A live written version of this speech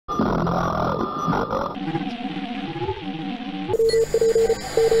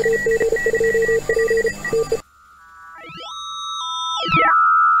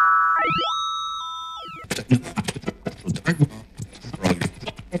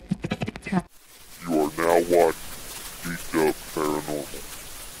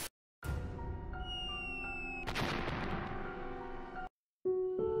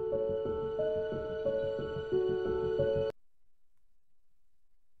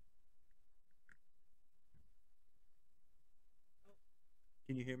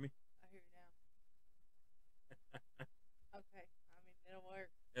Can you hear me? I hear you now. Okay. I mean, it'll work.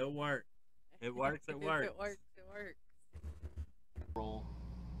 It'll work. It works. It If works. it works, it works.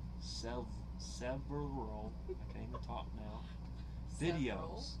 Several. I can't even talk now.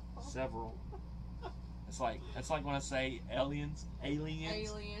 Videos. Several. It's like when I say aliens.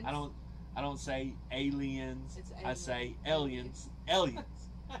 Aliens. I don't say aliens. It's I say aliens. Aliens.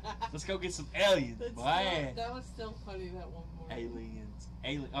 Let's go get some aliens. That was still funny, that one more. Aliens.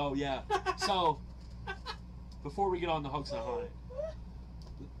 Oh yeah. So before we get on the hoax and haunted,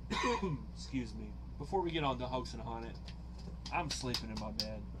 excuse me. Before we get on the hoax and haunted, I'm sleeping in my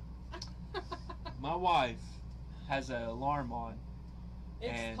bed. My wife has an alarm on.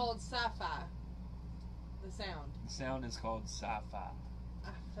 It's called sci-fi. The sound. The sound is called sci-fi. I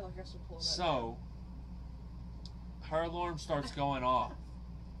feel like I should pull that So her alarm starts going off.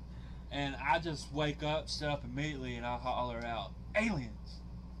 And I just wake up, sit up immediately, and I holler out, aliens!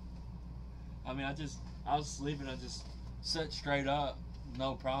 I mean, I was sleeping, I just sit straight up,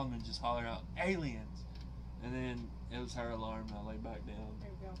 no problem, and just holler out, aliens! And then it was her alarm, and I lay back down. There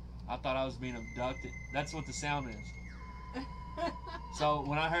we go. I thought I was being abducted. That's what the sound is. So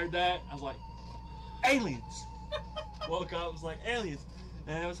when I heard that, I was like, aliens! Woke up, was like, aliens!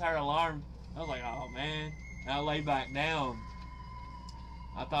 And it was her alarm. I was like, oh man. And I lay back down.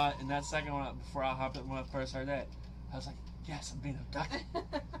 I thought in that second one, before I hopped up when I first heard that, I was like, yes, I'm being abducted.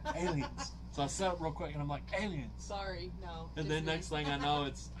 Aliens. So I sat up real quick and I'm like, aliens. Sorry, no. And then next thing I know,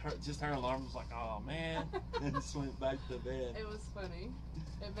 it's just her alarm was like, oh man. And just went back to bed. It was funny.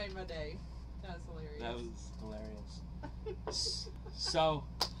 It made my day. That was hilarious. That was hilarious. So,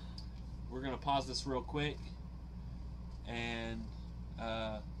 we're going to pause this real quick. And,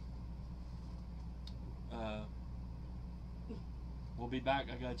 we'll be back.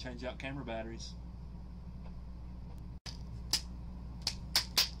 I gotta change out camera batteries.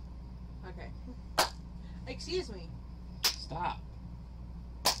 Okay. Excuse me. Stop.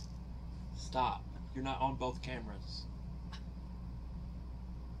 Stop. You're not on both cameras.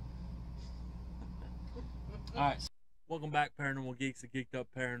 Alright. Welcome back, Paranormal Geeks, the Geeked Up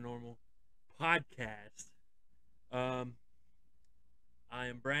Paranormal podcast. I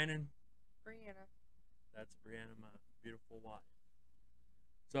am Brandon. Brianna. That's Brianna, my beautiful wife.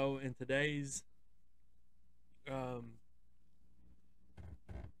 So in today's, I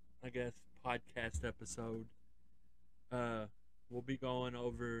guess, podcast episode, we'll be going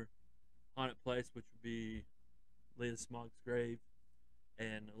over Haunted Place, which would be Leah Smog's grave,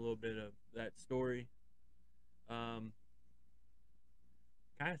 and a little bit of that story. Kind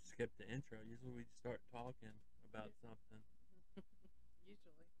of skipped the intro. Usually we start talking about something.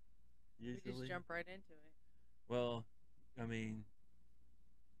 Usually. We just jump right into it. Well, I mean,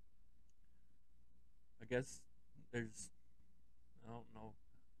 I guess I don't know.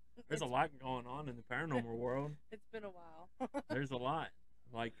 There's a lot going on in the paranormal world. It's been a while. There's a lot.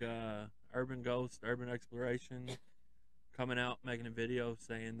 Like urban ghost, urban exploration, coming out making a video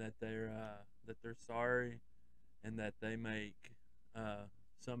saying that they're sorry and that they make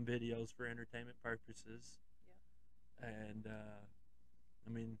some videos for entertainment purposes. Yeah. And I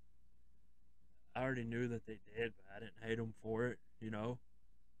mean, I already knew that they did, but I didn't hate them for it. You know,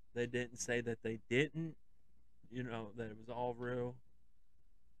 they didn't say that they didn't. You know, that it was all real.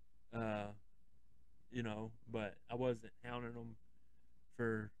 You know, but I wasn't hounding them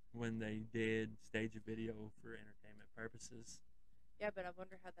for when they did stage a video for entertainment purposes. Yeah, but I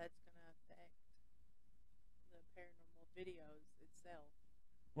wonder how that's going to affect the paranormal videos itself.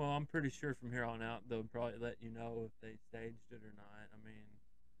 Well, I'm pretty sure from here on out they'll probably let you know if they staged it or not. I mean,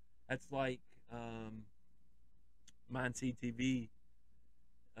 that's like Mine CTV.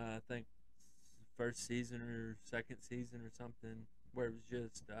 I think first season or second season or something, where it was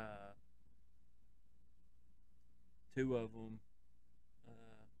just two of them.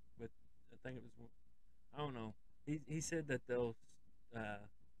 With I think it was, I don't know. He said that they'll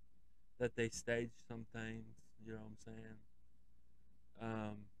that they staged some things. You know what I'm saying?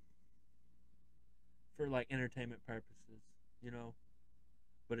 For like entertainment purposes, you know.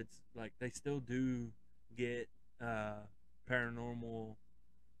 But it's like they still do get paranormal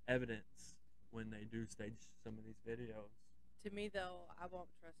evidence when they do stage some of these videos. To me, though, I won't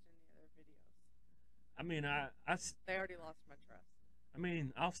trust any other videos. I mean, they already lost my trust. I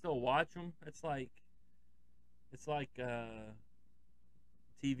mean, I'll still watch them. It's like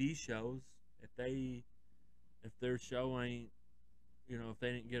TV shows. If their show ain't, you know, if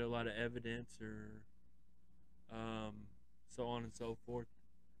they didn't get a lot of evidence or so on and so forth,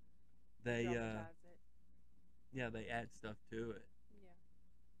 they yeah, they add stuff to it. Yeah.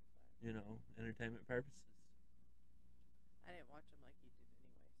 You know, entertainment purposes. I didn't watch them like you did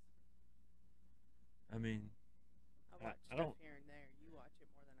I mean, I watch I stuff don't here and there. You watch it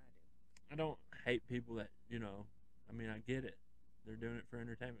more than I do. I don't hate people that I mean, I get it. They're doing it for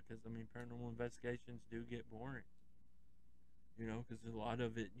entertainment because I mean, paranormal investigations do get boring. Because a lot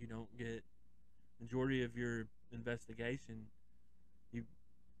of it you don't get. Majority of your investigation, you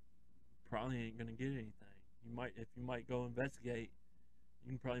probably ain't gonna get anything. If you might go investigate, you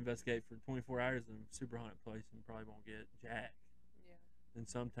can probably investigate for 24 hours in a super haunted place and probably won't get jack. Yeah. Then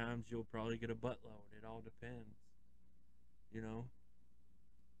sometimes you'll probably get a buttload. It all depends. You know.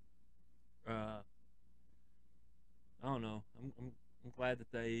 I don't know. I'm glad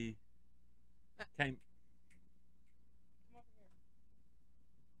that they came Come over here.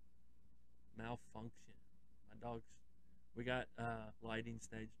 malfunction. My dog's. We got lighting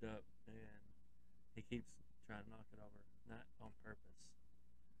staged up, and he keeps trying to knock it over, not on purpose.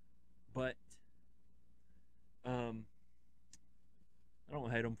 But I don't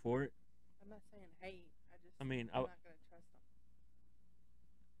hate him for it. I'm not saying hate. I mean, I'm not gonna trust them.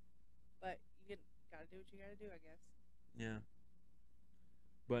 But gotta do what you gotta do, I guess. yeah.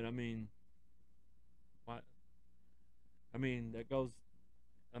 But I mean, what? I mean that goes.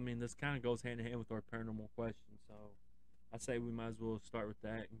 I mean, this kind of goes hand in hand with our paranormal question. So I say we might as well start with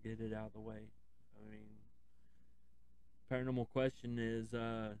that and get it out of the way. I mean, paranormal question is: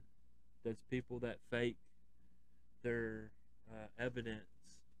 does people that fake their evidence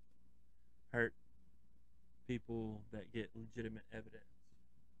hurt people that get legitimate evidence?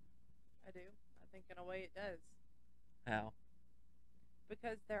 I do. I think in a way it does. How?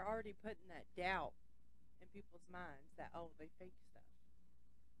 Because they're already putting that doubt in people's minds that, oh, they fake stuff.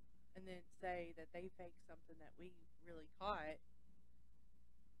 And then say that they fake something that we really caught,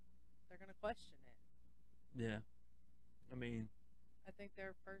 they're going to question it. Yeah. I mean, I think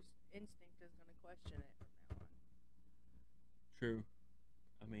their first instinct is going to question it from now on. true.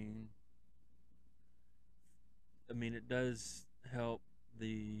 I mean, it does help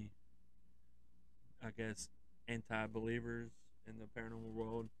the, I guess, anti-believers in the paranormal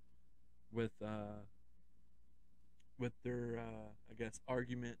world with their, I guess,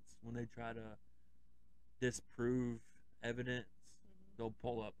 arguments when they try to disprove evidence. Mm-hmm. They'll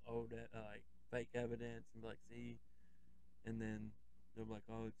pull up like fake evidence and be like, see, and then they're like,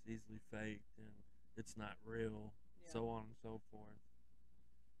 oh, it's easily faked and it's not real, Yeah. so on and so forth.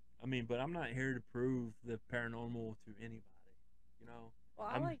 I mean, but I'm not here to prove the paranormal to anybody, you know. Well,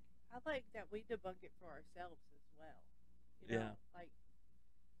 I like that we debunk it for ourselves as well. You know, Yeah. like,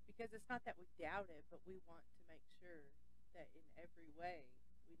 because it's not that we doubt it, but we want to make sure that in every way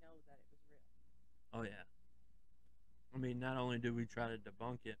we know that it was real. Oh yeah. I mean, not only do we try to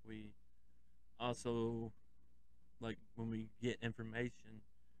debunk it, we also, like, when we get information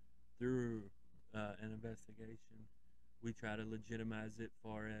through an investigation, we try to legitimize it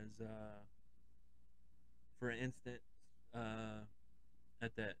for instance,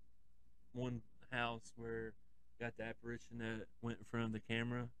 at that one house where got the apparition that went in front of the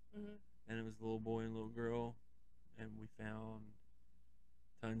camera, Mm-hmm. and it was a little boy and a little girl, and we found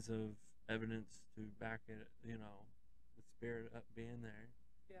tons of evidence to back it, the spirit up being there.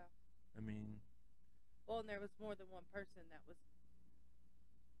 Yeah. I mean, Well, and there was more than one person that was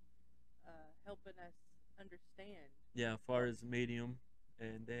helping us understand. yeah, as far as medium,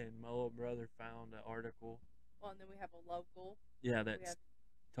 and then my little brother found an article. Well, and then we have a local. Yeah, We that's have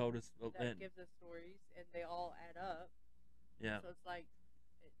told us. that gives us stories, and they all add up. Yeah, So it's like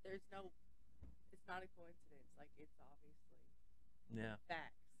it's not a coincidence. Like, it's obviously yeah.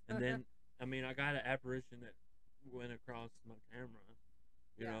 facts. And then, I mean, I got an apparition that went across my camera.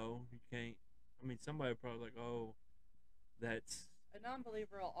 You Yeah. know, you can't. I mean, somebody probably like, oh, that's. A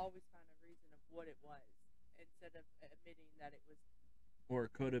non-believer will always find a reason of what it was instead of admitting that it was. Or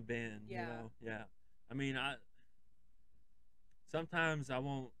it could have been. Yeah. You know, yeah. I mean, sometimes I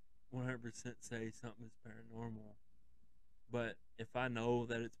won't 100% say something is paranormal, but if I know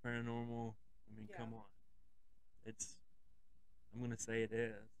that it's paranormal, I mean, Yeah. come on, I'm gonna say it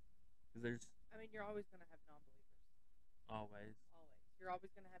is, because there's I mean, you're always going to have non-believers. always, Always. You're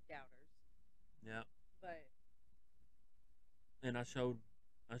always going to have doubters. yeah. But And I showed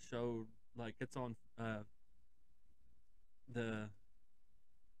like it's on the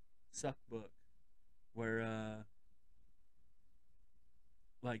suck book where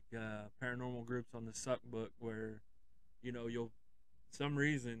like paranormal groups on the suck book where you'll some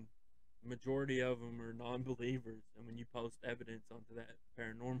reason majority of them are non-believers, and when you post evidence onto that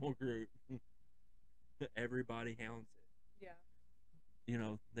paranormal group, everybody hounds it.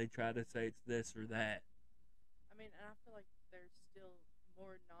 yeah, They try to say it's this or that. I mean, and I feel like there's still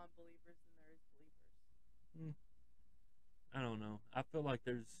more non-believers than there is believers. I don't know. I feel like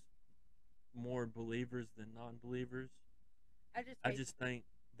there's more believers than non-believers. I just I hate just think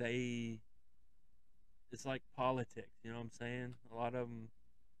they, it's like politics, you know what I'm saying? A lot of them,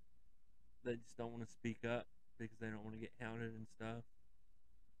 they just don't want to speak up because they don't want to get hounded and stuff.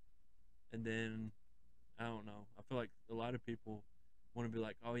 And then, I don't know, I feel like a lot of people want to be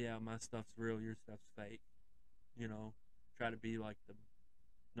like, oh yeah, my stuff's real, your stuff's fake. You know, try to be like the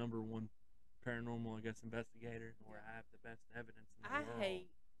number one paranormal, I guess, investigator, where Yeah. I have the best evidence in the I world. hate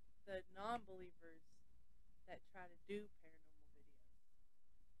the non-believers that try to do paranormal videos.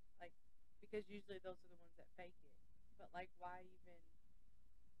 Like, because usually those are the ones that fake it. But like, why even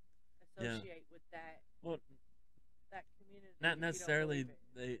associate with that Well, community? not if you don't necessarily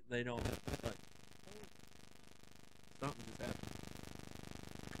believe it? they don't, but Oh, something just happened.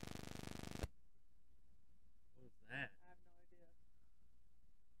 What was that? I have no idea.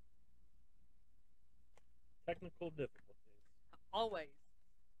 Technical difficulties. Always.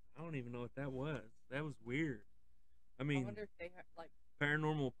 I don't even know what that was. That was weird. I I mean, wonder if they have like.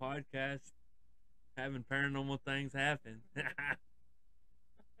 paranormal podcast having paranormal things happen.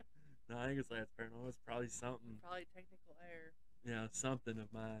 No, I think it's last paranormal. It's probably something. Probably technical error. Yeah, something of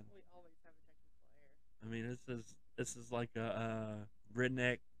mine. We always have a technical error. I mean, this is like a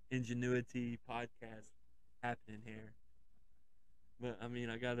redneck ingenuity podcast happening here. But I mean,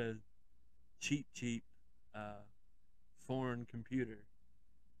 I got a cheap uh, foreign computer.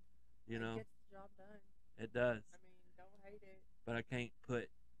 You know, It gets the job done. it does. I mean, don't hate it. But I can't put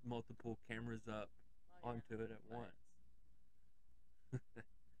multiple cameras up Oh, yeah. onto it at But once. you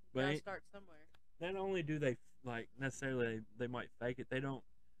But gotta ain't- start somewhere. not only do they like necessarily they might fake it, they don't.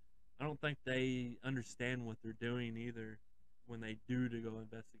 I don't think they understand what they're doing either when they do to go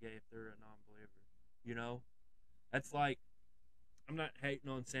investigate if they're a non-believer. You know, that's like I'm not hating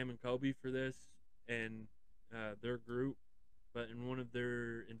on Sam and Kobe for this and their group, but in one of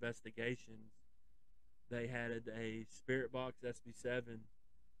their investigations, they had a spirit box SB7,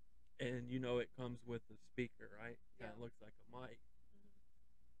 and you know it comes with a speaker, right? Kind of Yeah. looks like a mic. Mm-hmm.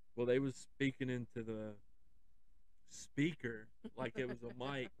 Well, they was speaking into the speaker like it was a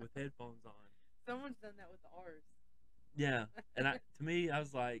mic with headphones on. Someone's done that with ours. Yeah, and to me, I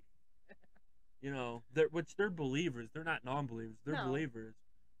was like, you know, they're believers. They're not non-believers. They're No. believers,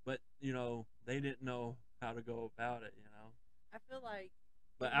 but you know, they didn't know how to go about it. You know, I feel like.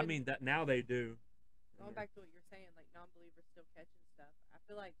 but I even mean that now they do. going back to what you're saying, like non-believers still catching stuff. I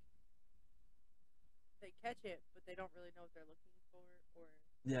feel like they catch it, but they don't really know what they're looking for, or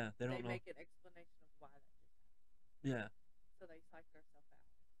Yeah, they don't know. make an explanation of why that just happened. Yeah, So they psych themselves out.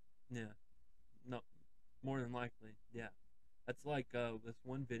 yeah, no, more than likely, yeah. That's like this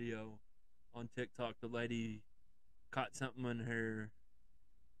one video on TikTok. The lady caught something in her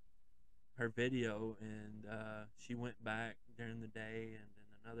video, and she went back during the day and then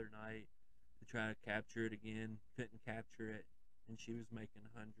another night to try to capture it again. Couldn't capture it, and she was making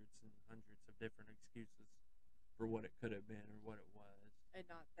hundreds and hundreds of different excuses for what it could have been or what it was. And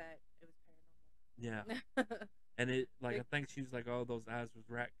not that it was Yeah, paranormal. and it like I think she was like, "Oh, those eyes was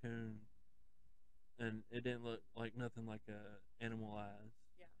raccoon," and it didn't look like nothing like a animal eyes.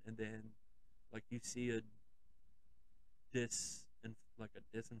 Yeah. And then like you see a like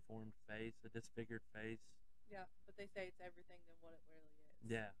a disinformed face, a disfigured face. Yeah, but they say it's everything than what it really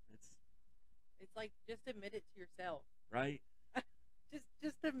is. Yeah, It's like just admit it to yourself. right.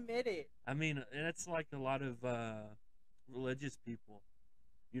 Just admit it. I mean, and it's like a lot of religious people.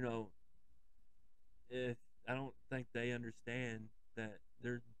 You know, if I don't think they understand that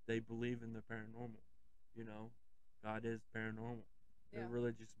they believe in the paranormal. You know, God is paranormal. Yeah. Their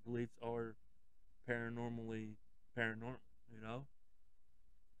religious beliefs are paranormally paranormal. You know,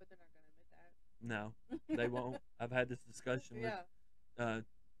 But they're not gonna admit that. no, they won't. I've had this discussion with Yeah.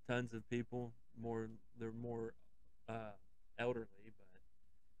 tons of people. They're more elderly,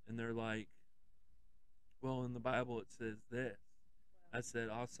 and they're like, well, in the Bible it says this. Wow. I said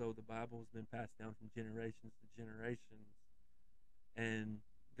also the Bible has been passed down from generations to generations, and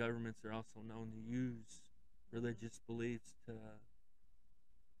governments are also known to use religious beliefs to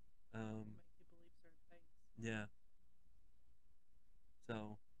Make you believe certain things. yeah.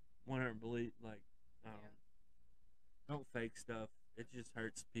 So, 100 believe like Yeah. don't fake stuff. It just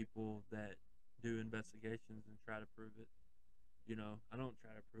hurts people that do investigations and try to prove it. You know, I don't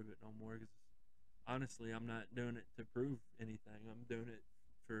try to prove it no more because honestly, I'm not doing it to prove anything. I'm doing it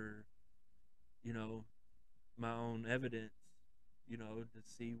for, you know, my own evidence, you know, to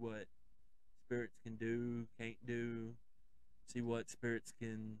see what spirits can do, can't do, see what spirits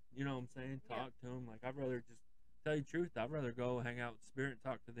can, you know what I'm saying, Yeah. talk to them. Like, I'd rather just tell you the truth. I'd rather go hang out with spirit and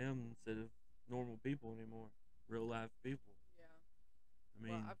talk to them instead of normal people anymore, real life people. Yeah. I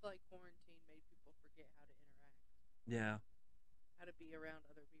mean, Well, I feel like quarantine forget how to interact, Yeah. how to be around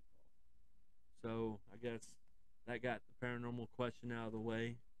other people. So I guess that got the paranormal question out of the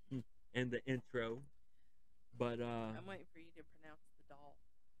way and the intro. But I'm waiting for you to pronounce the doll.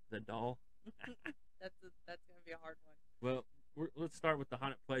 the doll. That's gonna be a hard one. Well, let's start with the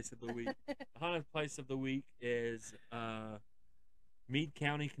haunted place of the week. The haunted place of the week is Meade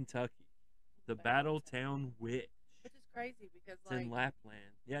County, Kentucky, the Battletown Witch. Which is crazy because It's in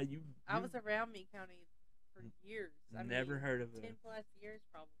Lapland. Yeah, you I was around Meade County for years. Never heard of it. 10+ years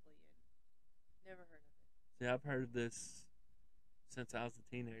probably, and never heard of it. See, I've heard this since I was a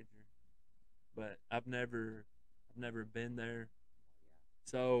teenager, but I've never been there.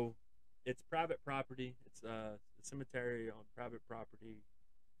 So, it's private property. It's a cemetery on private property.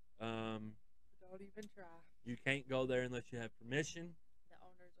 Don't even try. You can't go there unless you have permission. The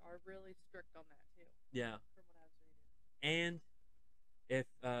owners are really strict on that too. Yeah. From what I was reading. And if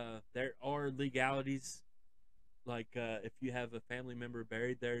there are legalities, like if you have a family member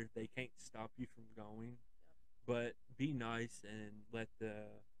buried there, they can't stop you from going. Yep. But be nice and let the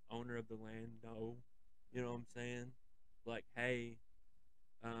owner of the land know. You know what I'm saying? Like, hey,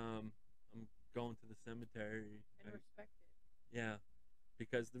 I'm going to the cemetery. And respect it. Yeah,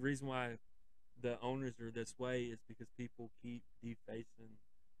 because the reason why the owners are this way is because people keep defacing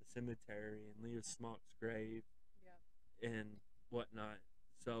the cemetery and Leah Smock's grave. Yeah. And whatnot.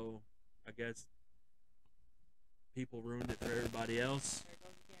 So I guess people ruined it for everybody else. There it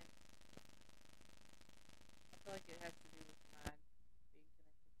goes again. I feel like it has to do with mine being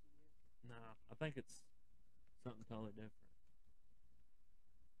connected to you. Nah, I think it's something totally different.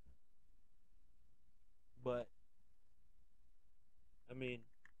 But I mean,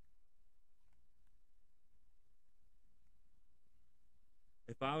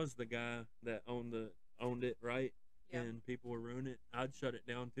 if I was the guy that owned it, right, Yeah. and people were ruining it, I'd shut it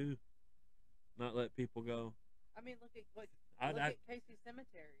down too. Not let people go. I mean, look at Casey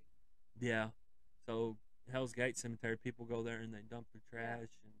Cemetery. Yeah. So Hell's Gate Cemetery, people go there and they dump their trash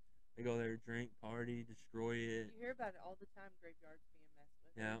and they go there, drink, party, destroy it. You hear about it all the time. Graveyards being messed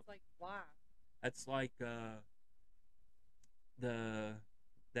with. Yeah. And it's like, why? That's like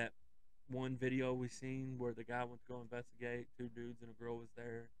that one video we seen where the guy went to go investigate. 2 dudes and a girl was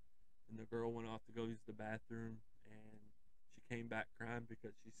there, and the girl went off to go use the bathroom, and she came back crying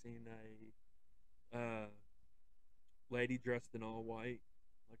because she seen a lady dressed in all white,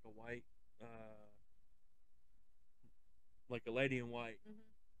 like a white, like a lady in white,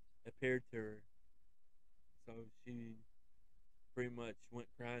 appeared to her. So she pretty much went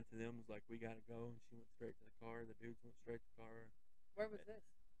crying to them, was like, "We gotta go," and she went straight to the car. The dudes went straight to the car. Where was this?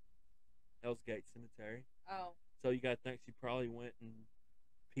 Hell's Gate Cemetery. Oh. So you gotta think she probably went and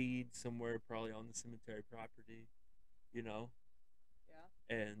peed somewhere, probably on the cemetery property, you know.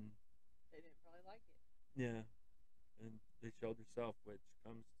 Yeah. And they didn't probably like it. Yeah, and they showed herself, which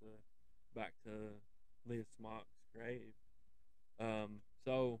comes to back to Leah Smock's grave.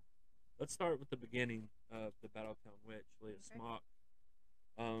 So let's start with the beginning of the Battletown Witch, Leah Smock.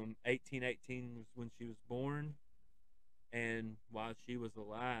 1818 was when she was born, and while she was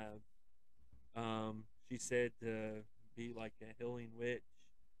alive, she said to be like a healing witch.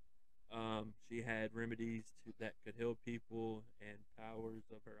 She had remedies that could heal people and powers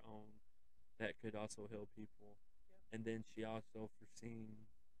of her own that could also heal people. Yep. And then she also foreseen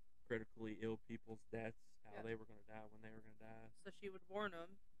critically ill people's deaths, how they were going to die, when they were going to die. So she would warn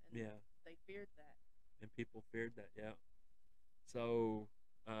them, and they feared that. And people feared that, yeah. So,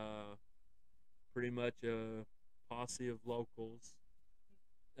 pretty much a posse of locals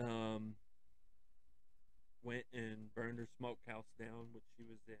went and burned her smokehouse down, which she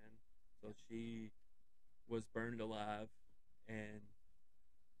was in. So she was burned alive, and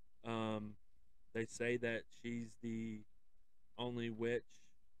they say that she's the only witch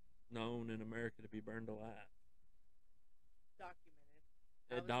known in America to be burned alive. Documented.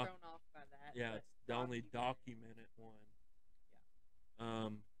 I was thrown off by that. Yeah, it's the only documented one. Yeah.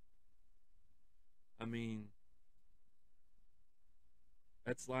 I mean,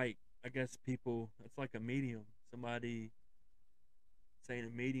 that's like, I guess people, it's like a medium. Somebody saying a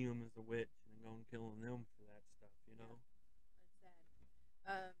medium is a witch and going killing them for that stuff, you know? That's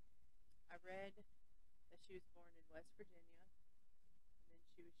sad. I read that she was born in West Virginia, and then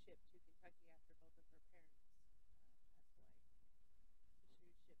she was shipped to Kentucky after both of her parents passed away. So she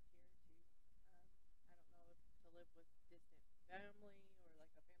was shipped here to, I don't know if to live with distant family or like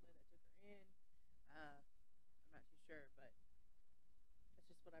a family that took her in. I'm not too sure, but that's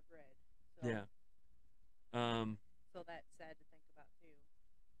just what I've read. So, Yeah. So that's sad to think about too.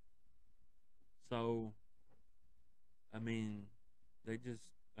 So, I mean, they just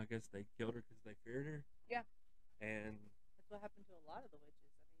I guess they killed her because they feared her. Yeah. And That's what happened to a lot of the witches.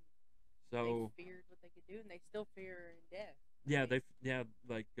 I mean, so they feared what they could do, and they still fear her in death. yeah, I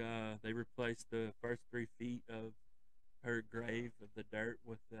mean, they replaced the first 3 feet of her grave of the dirt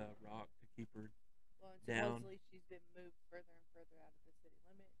with the rock to keep her well, and down. supposedly she's been moved further and further out of the city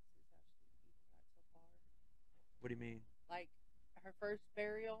limits. Is how she even got so far. What do you mean? Like her first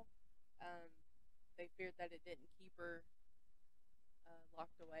burial, um, they feared that it didn't keep her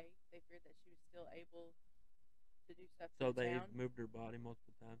locked away. They feared that she was still able to do stuff So to the they've town. moved her body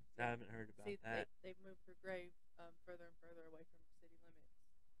multiple times. Yeah. I haven't heard about See, that. they've moved her grave further and further away from city limits.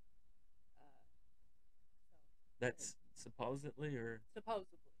 That's supposedly or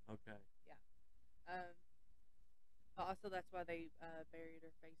Supposedly, okay. yeah. Um, but also, that's why they buried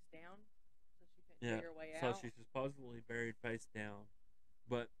her face down, so she couldn't Yeah. dig her way So out. she's supposedly buried face down,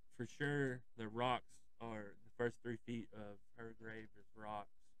 but for sure the rocks are the first 3 feet of her grave is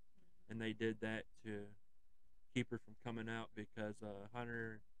rocks, Mm-hmm. and they did that to keep her from coming out because a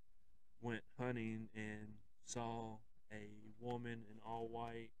hunter went hunting and saw a woman in all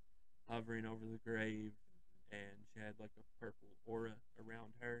white hovering over the grave, Mm-hmm. and she had like a purple aura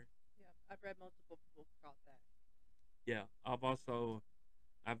around her. Yeah, I've read multiple people caught that. Yeah, I've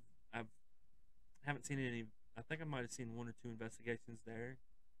I've haven't seen any. I think I might have seen 1 or 2 investigations there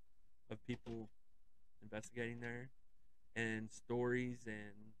of people investigating there and stories,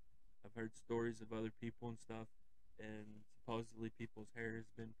 and I've heard stories of other people and stuff, and supposedly people's hair has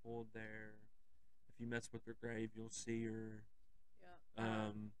been pulled there. If you mess with their grave, you'll see her.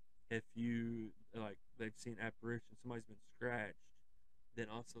 Yeah. If you like, they've seen apparitions. Somebody's been scratched. Then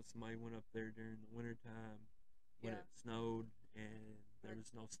also somebody went up there during the wintertime when Yeah. it snowed and there Or-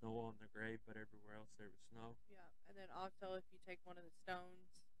 was no snow on the grave, but everywhere else there was snow. Yeah, and then also if you take one of the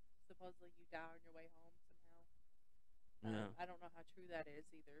stones, supposedly you die on your way home somehow. Yeah. I don't know how true that is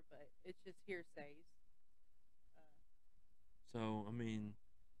either, but it's just hearsays. So I mean,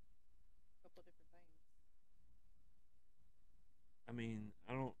 A couple different things.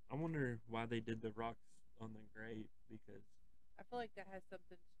 I don't. I wonder why they did the rocks on the grave because I feel like that has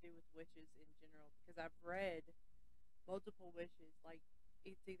something to do with witches in general because I've read multiple wishes. Like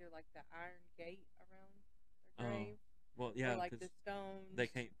it's either like the iron gate around their grave, well, or yeah, like because the stones. they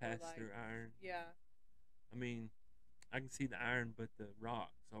can't or pass like, through iron. Yeah, I mean, I can see the iron, but the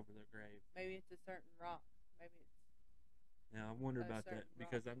rocks over the grave. maybe it's a certain rock. Maybe it's Yeah, I wonder a about that certain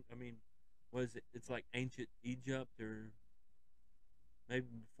because rock. I mean, what is it? It's like ancient Egypt or maybe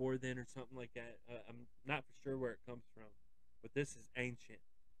before then or something like that. I'm not for sure where it comes from, but this is ancient.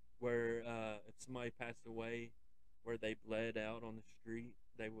 Where if somebody passed away, where they bled out on the street,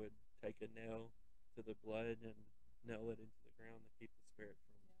 they would take a nail to the blood and nail it into the ground to keep the spirit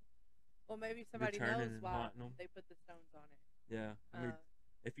from Well, maybe somebody returning knows and why haunting them. they put the stones on it. Yeah, I mean,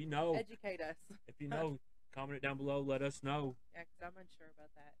 Uh, if you know, educate us. if you know, comment it down below. Let us know. Yeah, because I'm unsure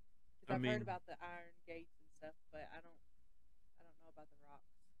about that. I Because I've heard mean, about the iron gates and stuff, but I don't know about the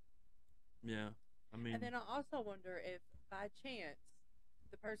rocks. yeah, I mean, And then I also wonder if, by chance,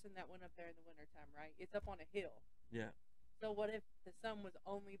 the person that went up there in the wintertime, right? It's up on a hill. yeah, So what if the sun was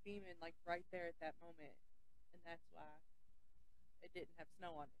only beaming like right there at that moment, and that's why it didn't have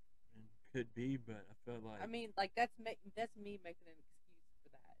snow on it? and could be, but I feel I like mean, like that's me making an excuse for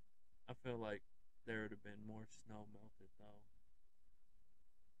that. there would have been more snow melted though.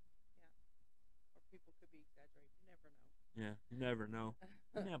 Yeah, or people could be exaggerating. You never know. Yeah, you never know.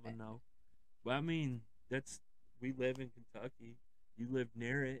 You never know. But I mean, that's we live in Kentucky. You live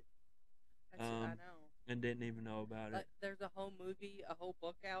near it, I know. and didn't even know about it. Like, there's a whole movie, a whole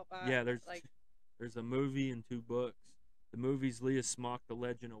book out by. Yeah, like there's a movie and 2 books. The movie's Leah Smock, The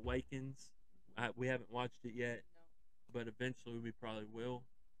Legend Awakens. We haven't watched it yet, no. but eventually we probably will.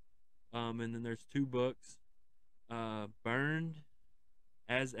 And then there's 2 books. Burned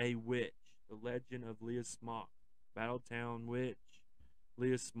as a Witch, The Legend of Leah Smock, Battletown Witch,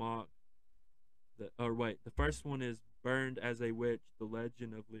 Leah Smock. The first one is Burned as a Witch, The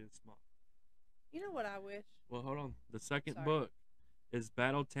Legend of Leah Smock. You know what I wish? Well, hold on. The second Sorry. book is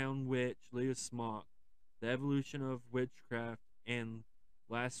Battletown Witch, Leah Smock, The Evolution of Witchcraft, and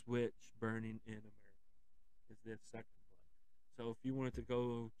Last Witch Burning in America. Is the second book. So if you wanted to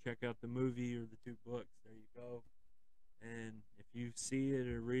go check out the movie or the 2 books, there you go. And if you see it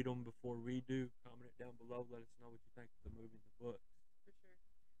or read them before we do, comment it down below. Let us know what you think of the movie and the book. For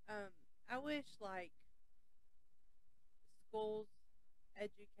sure. I wish like schools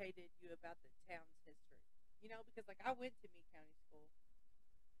educated you about the town's history. You know, because like I went to Meade County School,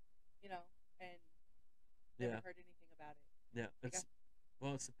 you know, and never Yeah, heard anything about it. yeah. Like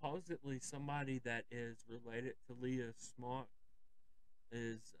Well, supposedly somebody that is related to Leah Smock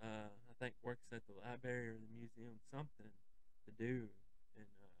is I think works at the library or the museum, something to do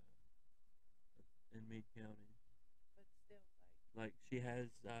in Meade County. But still, Like she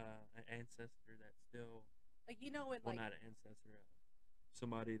has an ancestor that's still, like you know when well, like not an ancestor,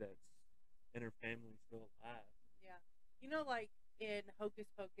 somebody that's in her family still alive. yeah, you know like in Hocus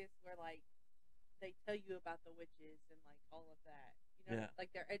Pocus where like they tell you about the witches and like all of that. You know, Yeah. like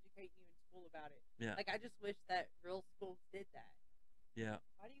they're educating you in school about it. Yeah. Like I just wish that real schools did that. Yeah.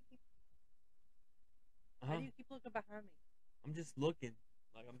 Why do you keep? Uh-huh. Why do you keep looking behind me? I'm just looking.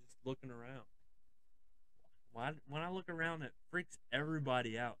 Like I'm just looking around. Why? When I look around, it freaks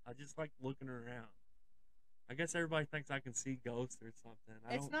everybody out. I just like looking around. I guess everybody thinks I can see ghosts or something.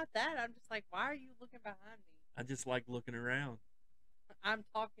 It's not that. I'm just like, why are you looking behind me? I just like looking around. I'm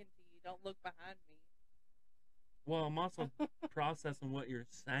talking to you. Don't look behind me. Well, I'm also processing what you're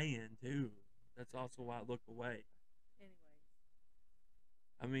saying too. That's also why I look away. Anyways,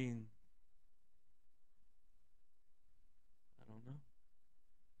 I mean, I don't know.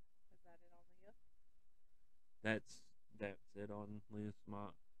 is that it on Leah? That's it on Leah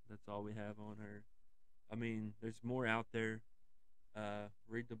Smart. That's all we have on her. I mean, there's more out there.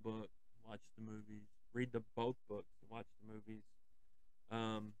 Read the book, watch the movies. Read the both books and watch the movies. I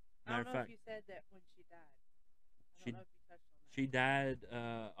Matter don't of know fact, if you said that when she died. I she don't know if you touched on that. she died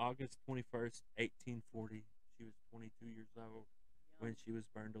August 21st, 1840. She was 22 years old when she was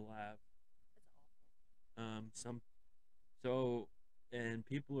burned alive. That's awful. Some so and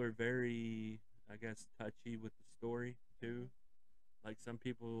people are very, I guess, touchy with the story too. Like some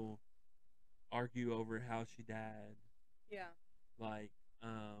people argue over how she died. Yeah. Like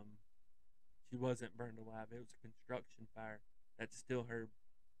she wasn't burned alive. It was a construction fire. That's still her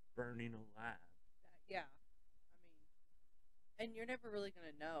burning alive. Yeah. I mean, and you're never really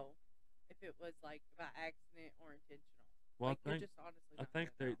gonna know if it was like by accident or intentional. Well, Like you're just honestly I not think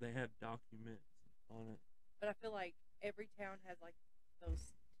gonna know. they have documents on it. But I feel like every town has like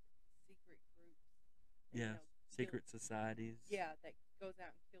those secret groups. That, Yeah, kill, secret societies. yeah, that goes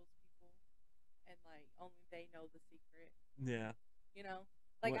out and kills people, and like only they know the secret. Yeah. You know,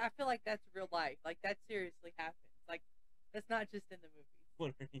 like What? I feel like that's real life. Like that seriously happens. Like that's not just in the movies.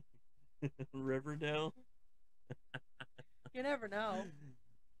 What are you? Riverdale. You never know.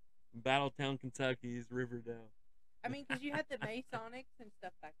 Battletown, Kentucky's Riverdale. I mean, because you had the Masonics and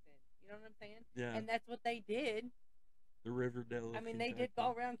stuff back then. You know what I'm saying? Yeah. And that's what they did. The Riverdale. I mean, they did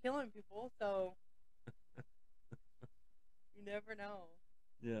go around killing people, so you never know.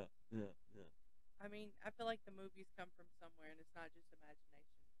 Yeah. I mean, I feel like the movies come from somewhere, and it's not just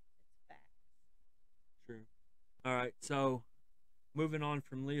imagination; it's facts. True. All right. So, moving on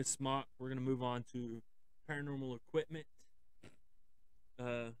from Leah Smock, we're gonna move on to paranormal equipment.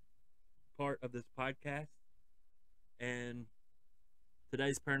 Part of this podcast, and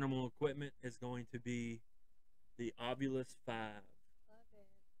today's paranormal equipment is going to be the Ovilus 5. Love it.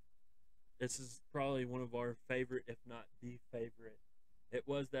 This is probably one of our favorite, if not the favorite. It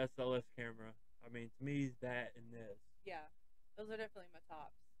was the SLS camera. I mean, to me, that and this Yeah, those are definitely my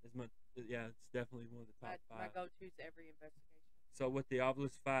tops. is my, yeah, it's definitely one of the top My five. go-tos to every investigation. So with the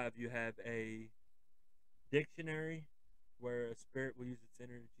Ovilus 5, you have a dictionary where a spirit will use its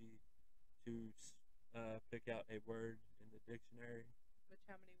energy to pick out a word in the dictionary. Which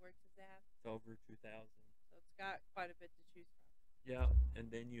how many words does it have? It's over 2,000. So it's got quite a bit to choose from. Yeah, and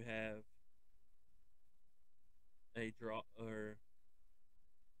then you have a draw, or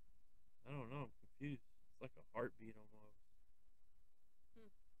I don't know, I'm confused. It's like a heartbeat almost.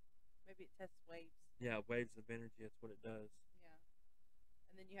 Maybe it tests waves. Yeah, waves of energy. That's what it does. Yeah.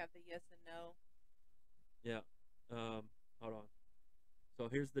 And then you have the yes and no. Yeah. Hold on. So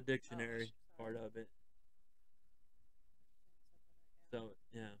here's the dictionary part of it. So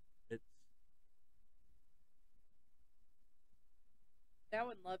yeah, it's that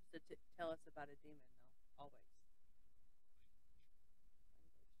one loves to tell us about a demon, though. Always.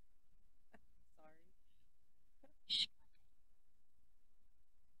 Sorry.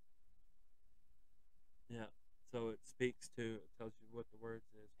 yeah. So it speaks to, it tells you what the words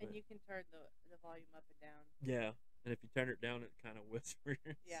is. And you can turn the volume up and down. Yeah, and if you turn it down, it kind of whispers.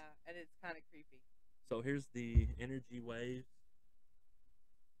 Yeah, and it's kind of creepy. So here's the energy waves.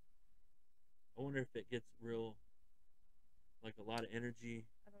 I wonder if it gets real, like a lot of energy.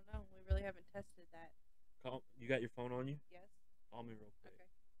 I don't know. We really haven't tested that. You got your phone on you? Yes. Call me real quick. Okay.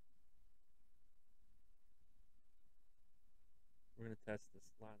 We're gonna test this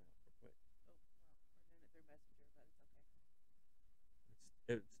line out real quick. Oh, well, we're doing it through Messenger, but it's okay.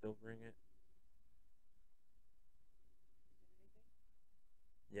 It would still ring it. Is it anything?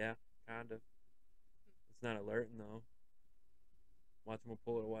 Yeah, kind of. It's not alerting though. Watch him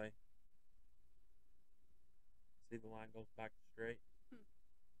pull it away. See the line goes back straight,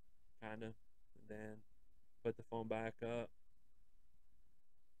 kind of, and then put the phone back up,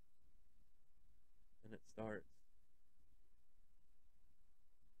 and it starts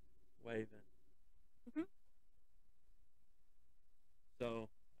waving. Mhm. So,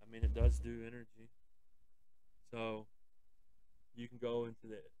 I mean, it does do energy. So, you can go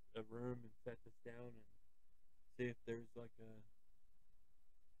into a room and set this down and see if there's like a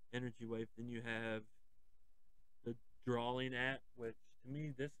energy wave. Then you have the drawing app, which to me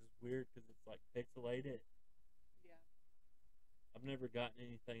this is weird because it's like pixelated. Yeah. I've never gotten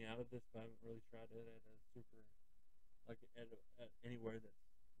anything out of this, but I haven't really tried it at a super like at anywhere that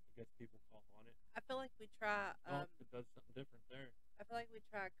I guess people call on it. I feel like we try. Oh, it does something different there. I feel like we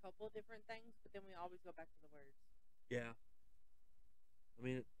try a couple different things, but then we always go back to the words. Yeah. I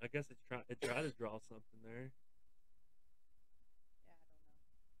mean, I guess it tried to draw something there. Yeah, I don't know.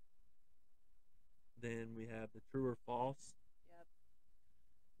 Then we have the true or false, Yep.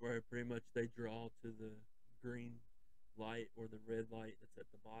 where pretty much they draw to the green light or the red light that's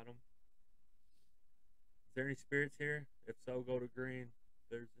at the bottom. Is there any spirits here? If so, go to green. If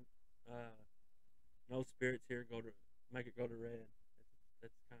there's no spirits here, make it go to red.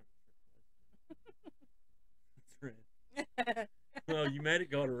 That's kind of a trick question. It's red. Well, you made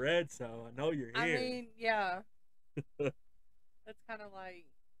it go to red, so I know you're I here. mean, yeah. That's kind of like.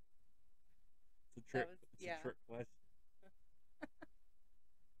 It's a trick. It's a trick question.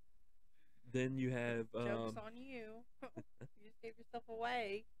 Then you have Joke's on you. You just gave yourself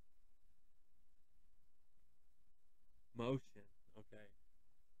away. motion. Okay,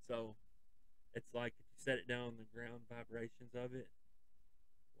 so it's like if you set it down on the ground, vibrations of it.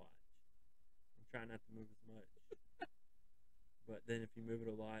 Watch. I'm trying not to move as much, but then if you move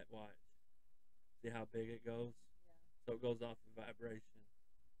it a lot, watch. See how big it goes. Yeah. So it goes off of vibration.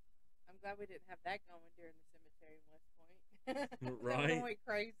 I'm glad we didn't have that going during the cemetery in West Point. Right. That went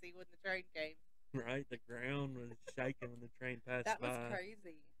crazy when the train came. Right, the ground was shaking when the train passed That by. was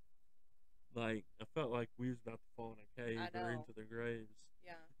crazy. Like I felt like we was about to fall in a cave I or know. into the graves.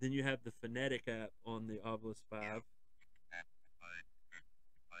 Yeah. Then you have the phonetic app on the Obelisk 5. It's hard to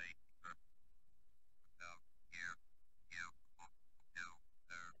make out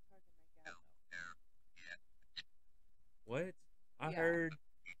What? I Yeah. heard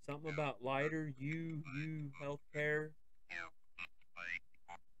something about lighter you healthcare.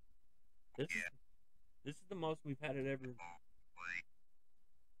 This is the most we've had it ever.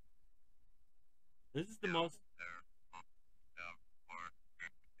 This is the most.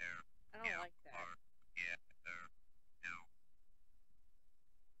 I don't like that.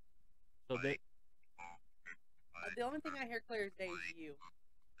 So they. The only thing I hear clear as day is you.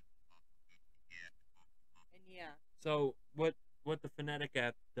 And yeah. So what the phonetic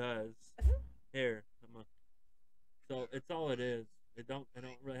app does here? So it's all it is. It don't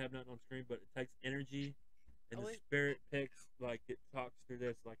really have nothing on screen, but it takes energy, and Oh, the it- spirit picks like it talks through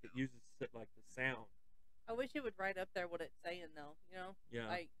this, like it uses like the sound. I wish it would write up there what it's saying though. You know. Yeah.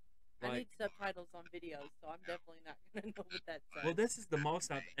 Like I need subtitles on videos, so I'm definitely not gonna know what that says. Well, this is the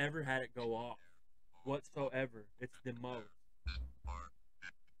most I've ever had it go off, whatsoever. It's the most.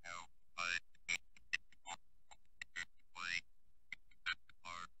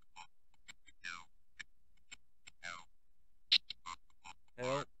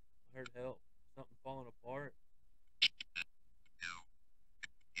 Help! I heard help. Something falling apart.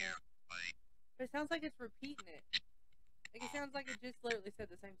 But it sounds like it's repeating it. Like it sounds like it just literally said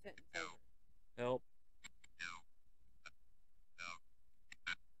the same sentence over. Help!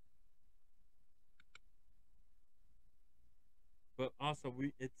 But also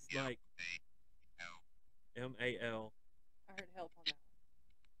it's like MAL. I heard help on that one.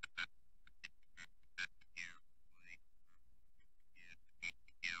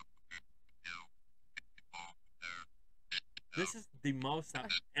 This is the most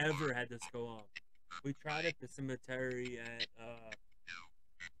I've ever had this go off. We tried at the cemetery at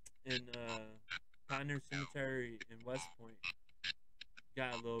in Pioneer Cemetery in West Point.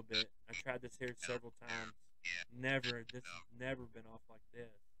 Got a little bit. I tried this here several times. This has never been off like this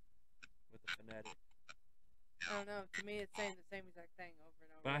with the phonetic. I don't know. To me, it's saying the same exact thing over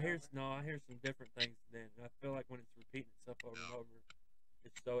and over. But I hear over. I hear some different things then. I feel like when it's repeating itself over and over,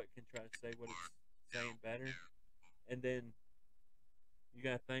 it's so it can try to say what it's saying better. And then you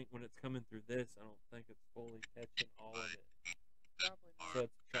gotta think when it's coming through this, I don't think it's fully catching all of it. Probably not. So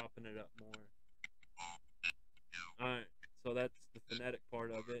it's chopping it up more. Alright, so that's the phonetic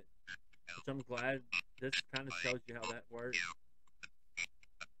part of it. Which I'm glad this kind of shows you how that works.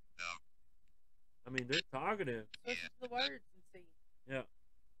 I mean, they're talkative. Switch to the words and see. Yeah.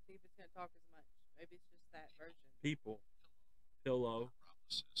 See if it's gonna talk as much. Maybe it's just that version. People. Pillow.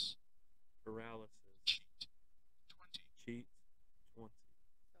 Paralysis. Cheat. 20.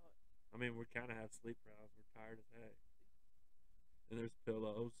 So I mean, we kind of have sleep paralysis. We're tired as heck. And there's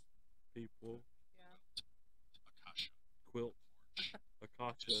pillows. People. yeah, Quilt.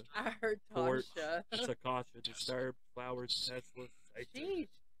 Akasha. I heard Torch. Tasha. It's Akasha. Disturbed. Flowers. Tesla. Satan. Sheesh.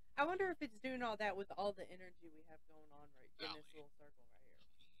 I wonder if it's doing all that with all the energy we have going on right in this little circle right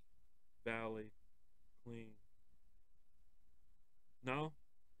here. Valley. Clean. No.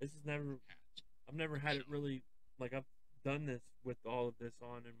 This is never. I've never had it really. Like, I've done this with all of this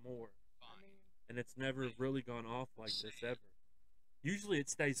on and more. I mean, And it's never really gone off like this ever. Usually it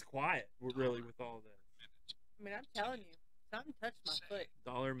stays quiet, really, with all this. I'm telling you, something touched my foot,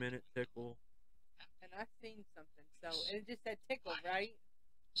 Dollar minute tickle. and I seen something. So, and it just said tickle, right?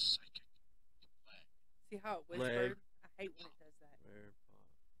 See how it whispered? Leg. I hate when it does that. Rare pot.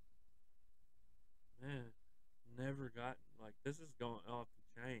 Man, never gotten like this is going off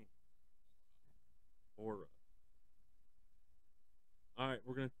the chain. Aura. All right,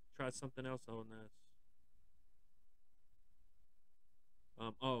 we're gonna try something else on this.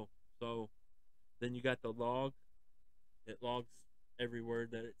 Oh, so then you got the log. It logs every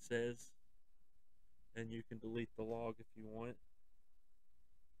word that it says, and you can delete the log if you want.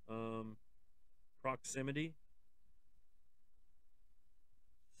 Proximity.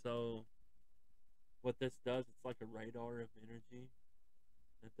 So what this does, it's like a radar of energy.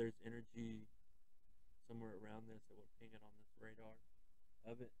 If there's energy somewhere around this, it will ping it on this radar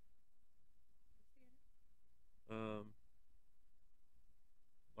of it.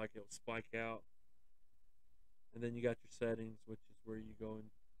 Like it'll spike out. And then you got your settings, which is where you go in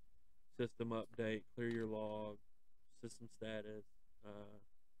system update, clear your log, system status,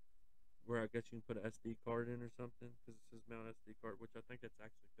 where I guess you can put an SD card in or something, because it says mount SD card, which I think that's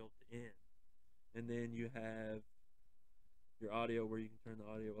actually built in. And then you have your audio, where you can turn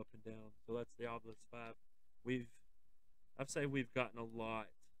the audio up and down. So that's the Obelisk 5. I'd say we've gotten a lot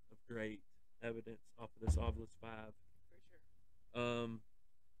of great evidence off of this Obelisk 5. For sure.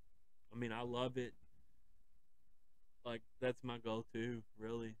 I mean, I love it. Like, that's my go-to,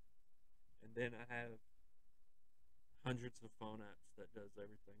 really. And then I have hundreds of phone apps that does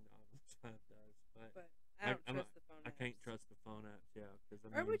everything the Obelisk 5 does. But I don't I'm trust not- the phone I apps. can't trust the phone apps, yeah. Cause,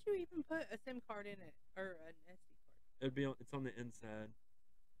 Or would you even put a SIM card in it? Or an SD card? it's on the inside.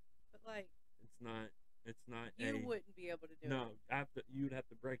 But, like, It's not you wouldn't be able to do no, it. you'd have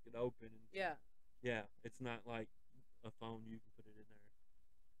to break it open. And, Yeah. yeah, it's not like a phone you can put it in there.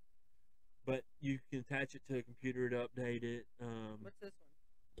 But you can attach it to a computer to update it. What's this one?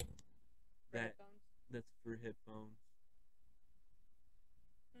 For That headphones? that's for headphones.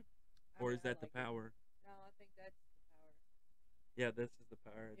 I Or don't is know, I that the like it. power? No, I think that's the power. Yeah, this is the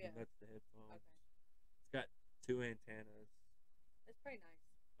power, and Yeah. that's the headphones. Okay. It's got 2 antennas. That's pretty nice.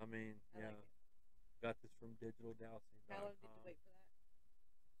 I mean, I yeah. like it. Got this from digitaldowsing.com. How long did you wait for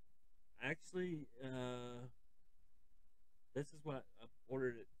that? Actually, this is what I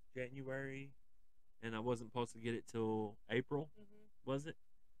ordered it January, and I wasn't supposed to get it till April, Mm-hmm. was it?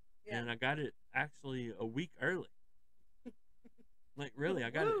 Yeah. And I got it actually a week early. Like, really, I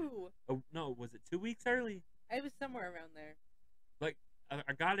got Woo! it. Oh, no, was it 2 weeks early? It was somewhere around there. Like,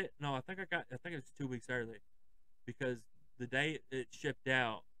 I got it. No, I think it was 2 weeks early, because the day it shipped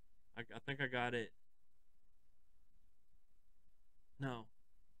out, I think I got it. No,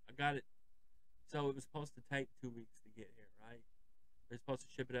 I got it. So it was supposed to take 2 weeks to get here, right? They're supposed to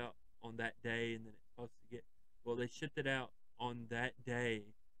ship it out on that day, and then it's supposed to get. Well, they shipped it out on that day,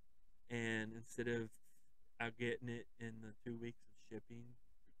 and instead of getting it in the 2 weeks of shipping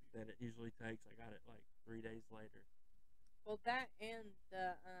that it usually takes, I got it like 3 days later. Well, that and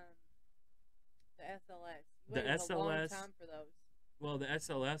the SLS. You The waited a long SLS time for those. Well, the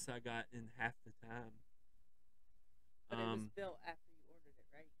SLS I got in half the time. But it was built after you ordered it,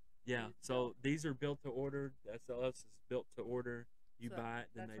 right? Yeah, was so built. these are built to order. The SLS is built to order. You So buy it,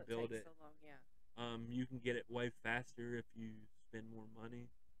 then that's they what build takes it. so long, yeah. You can get it way faster if you spend more money,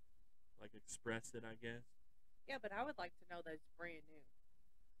 like express it, I guess. Yeah, but I would like to know that it's brand new.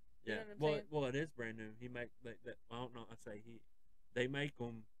 You Yeah. know what I'm saying? Well, it is brand new. I don't know. I say he. They make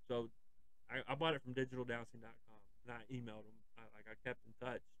them. So I bought it from digitaldowsing.com, and I emailed them. I kept in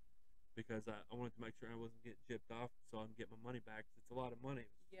touch because I wanted to make sure I wasn't getting chipped off, so I can get my money back. 'Cause it's a lot of money.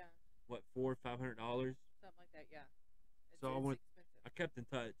 Yeah, What, $400-500? something like that, yeah. So It's I expensive. kept in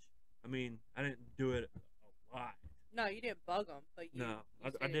touch. I mean, I didn't do it a lot. No, you didn't bug them, but you. No, you I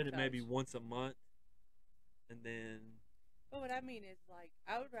stayed did in it maybe touch. once a month, and then But what I mean is, like,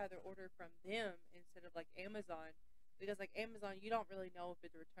 I would rather order from them instead of like Amazon, Because like Amazon, you don't really know if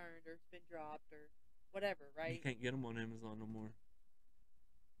it's returned or it's been dropped or whatever, You right? can't get them on Amazon no more.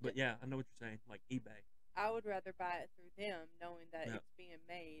 But yeah, I know what you're saying. Like eBay. I would rather buy it through them, knowing that Yeah. it's being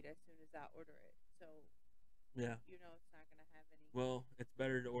made as soon as I order it. So Yeah. you know it's not gonna have any. Well, it's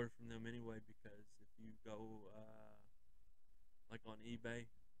better to order from them anyway because if you go like on eBay,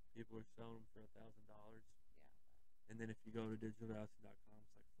 people are selling them for $1,000. Yeah. And then if you go to digitalgalaxy.com,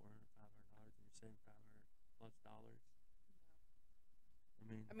 it's like $400, $500, and you're saving $500+.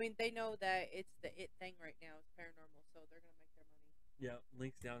 I mean, they know that it's the it thing right now is paranormal, so they're gonna make their money. Yeah,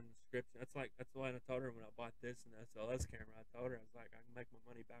 links down in the description. That's why I told her when I bought this and SLS camera, I told her I was like, I can make my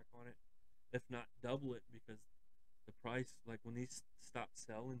money back on it, if not double it, because the price, like when these stop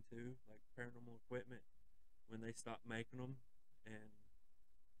selling too, like paranormal equipment, when they stop making them, and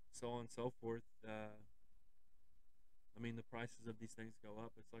so on and so forth. I mean, the prices of these things go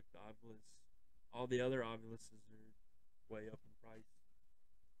up. It's like the Ovilus. All the other Ovuluses are way up in price.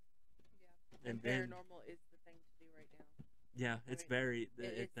 Yeah, and then paranormal is the thing to do right now. Yeah, it's very the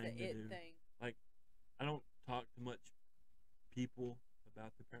it It's thing the to do. thing. Like, I don't talk to much people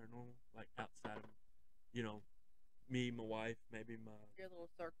about the paranormal, like outside of, you know, me, my wife, maybe my Your little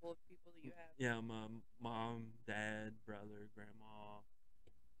circle of people that you have. yeah, my mom, dad, brother, grandma,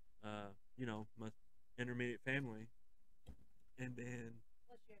 you know, my intermediate family, and then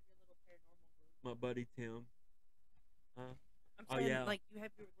Plus, you have your little paranormal group. my buddy Tim. I'm Oh saying, yeah, like, you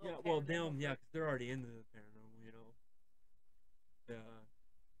have your yeah. little Well, paranormal them, yeah, group. because they're already into the paranormal, you know.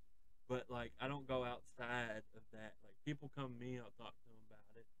 But like, I don't go outside of that. Like, people come to me, I'll talk to them about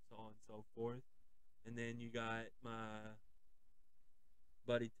it, so on and so forth. And then you got my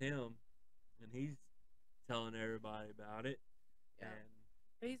buddy Tim, and he's telling everybody about it. Yeah. And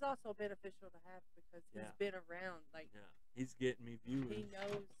But he's also beneficial to have because he's Yeah. been around. Like, yeah, he's getting me viewers. he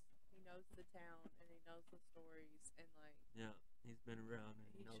knows the town and he knows the stories and like Yeah, he's been around and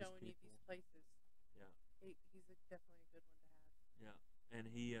he's knows showing you people. these places. Yeah, He's definitely a good one to have. yeah, and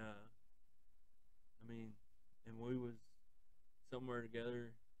he, I mean, and we was somewhere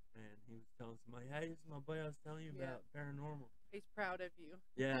together, and he was telling somebody, "Hey, this is my buddy I was telling you Yeah. about paranormal." He's proud of you.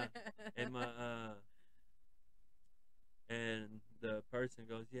 Yeah, and my and the person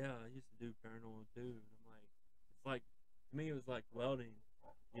goes, "Yeah, I used to do paranormal too." And I'm like, it's like, to me, it was like welding.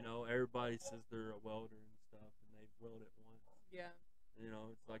 You know, everybody says they're a welder and stuff, and they've welded once. Yeah. You know,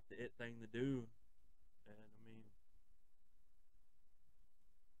 it's like the it thing to do. And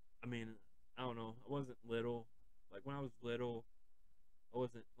I mean, I don't know. I wasn't little. Like when I was little, I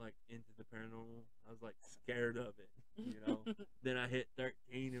wasn't like into the paranormal. I was like scared of it. You know. Then I hit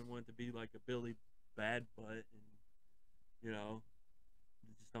 13 and wanted to be like a Billy Bad Butt, and you know,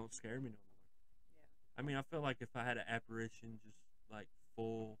 it just don't scare me no more. Yeah. I mean, I feel like if I had an apparition just like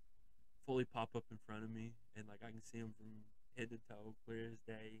fully pop up in front of me, and like I can see them from head to toe, clear as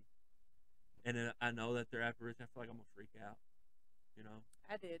day, and then I know that they're apparition, I feel like I'm gonna freak out. You know,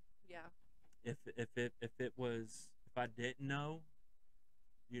 I did. Yeah. if I didn't know,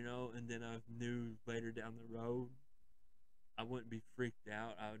 you know, and then I knew later down the road, I wouldn't be freaked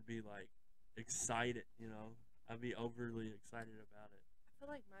out. I would be like excited. You know, I'd be overly excited about it. I feel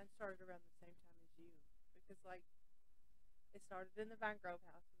like mine started around the same time as you because like it started in the Vine Grove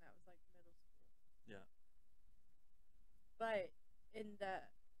house and that was like middle school. Yeah. But in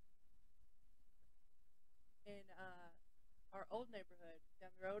our old neighborhood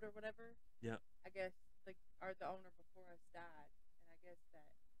down the road or whatever, Yeah. I guess the owner before us died, and I guess that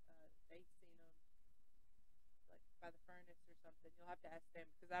they seen them like by the furnace or something. You'll have to ask them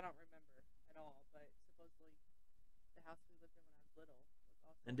because I don't remember at all. But supposedly the house we lived in when I was little was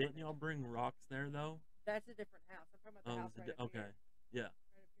also. And didn't y'all bring rocks there though? That's a different house. I'm talking about the house right up okay. here. Yeah. Right up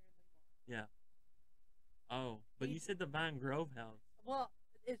here in Lemar. Yeah. Oh, but you said the Vine Grove house. Well,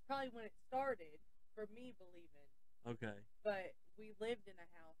 it's probably when it started for me believing. Okay. But we lived in a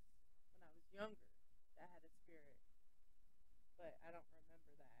house when I was younger that had a spirit, but I don't remember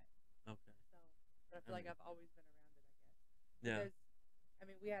that. Okay. So, but I feel like I've always been around it, I guess. Yeah. Because, I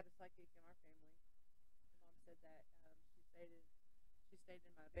mean, we had a psychic in our family. My mom said that she stayed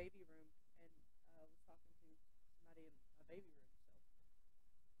in my baby room and was talking to somebody in my baby room. So, I guess it's always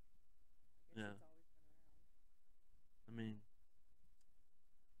been around. I mean,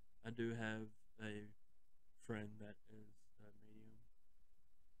 I do have a friend that is a medium.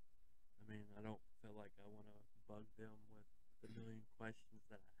 I mean, I don't feel like I want to bug them with the million questions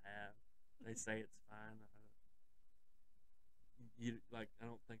that I have. They say it's fine. I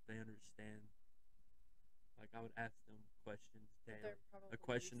don't think they understand. Like, I would ask them questions daily. A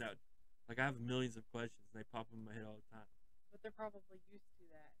question that, like, I have millions of questions and they pop in my head all the time. But they're probably used to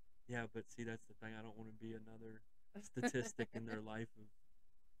that. Yeah, but see, that's the thing. I don't want to be another statistic in their life of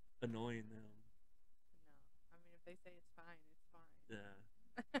annoying them. No, I mean if they say it's fine, it's fine.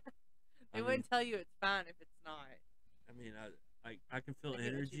 Yeah. They I wouldn't mean, tell you it's fine if it's not. I mean, I can feel I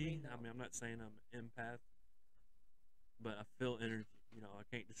get what you energy. mean, I though. mean, I'm not saying I'm an empath, but I feel energy. You know, I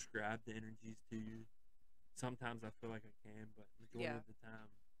can't describe the energies to you. Sometimes I feel like I can, but majority Yeah. of the time,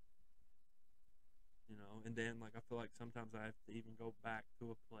 you know. And then like I feel like sometimes I have to even go back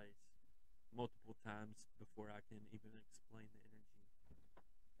to a place multiple times before I can even explain the energy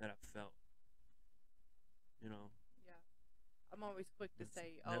that I felt. You know, Yeah. I'm always quick to it's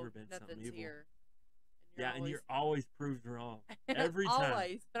say, never "Oh, been something nothing's evil. here," and you're Yeah, and always you're always proved wrong every time.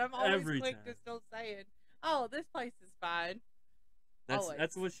 always. But I'm always Every quick to time. still saying, "Oh, this place is fine." Always.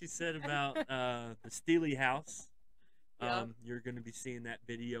 That's what she said about the Steely House. Yep. You're going to be seeing that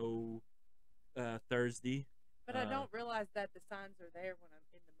video Thursday. But I don't realize that the signs are there when I'm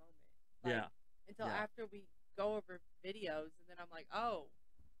in the moment. Like Yeah, until yeah, after we go over videos, and then I'm like, "Oh,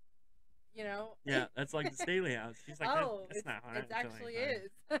 you know." yeah. That's like the Steely House. She's like, Oh, that's not it haunted until actually anything.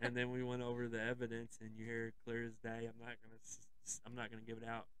 is. And then we went over the evidence, and you hear it clear as day. I'm not gonna give it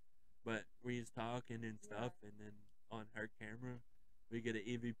out, but we was talking and Yeah. stuff, and then on her camera, we get an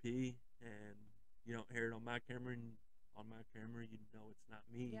EVP, and you don't hear it on my camera, and on my camera, you know it's not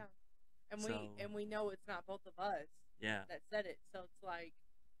me. Yeah. And So we know it's not both of us yeah, that said it. So it's like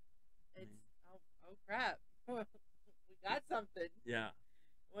I it's mean, oh crap. We got something. yeah.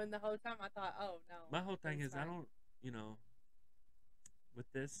 When the whole time I thought, "Oh no." My whole It thing was is I fine. don't, you know,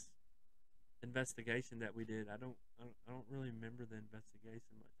 with this investigation that we did, I don't really remember the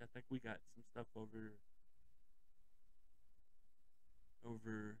investigation much. I think we got some stuff over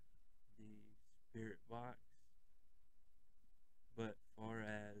the spirit box, but far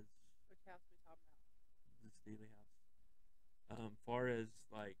as Which house we talking about? the Steely House, far as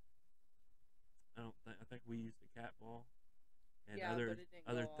like I think we used the cat ball and Yeah, but it didn't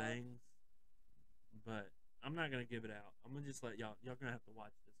other go off. things, but I'm not gonna give it out. I'm gonna just let y'all gonna have to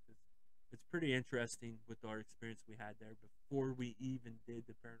watch this because it's pretty interesting with our experience we had there before we even did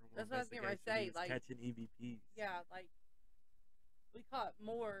the paranormal That's what I was getting investigation. ready to say. We was Like, catching EVPs. yeah, like we caught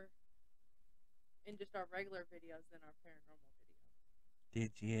more in just our regular videos than our paranormal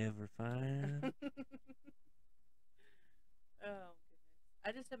Did you ever find? videos. Oh goodness!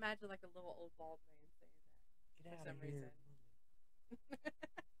 I just imagine like a little old bald man saying that Get for out some of here. reason.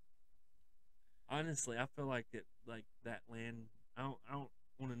 Honestly, I feel like that land. I don't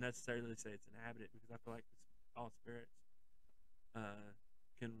want to necessarily say it's inhabited because I feel like all spirits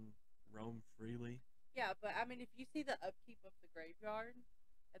can roam freely. Yeah, but I mean, if you see the upkeep of the graveyard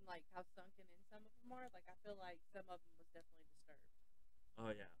and like how sunken in some of them are, like I feel like some of them was definitely disturbed.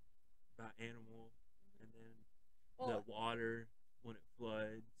 Oh yeah, about animal, and Hmm. then the Well, water when it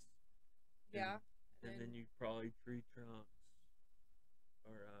floods, and yeah, and then you probably tree trunks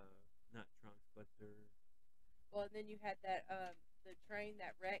or not trunks, but they're and then you had that the train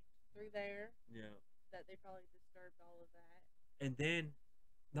that wrecked through there yeah. that they probably disturbed all of that. And then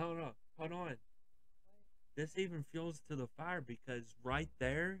no, hold on. What? This even fuels to the fire because right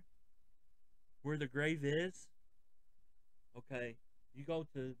there where the grave is, okay, you go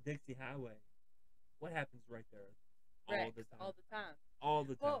to Dixie Highway. What happens right there? All the Wrecks time. all the time. All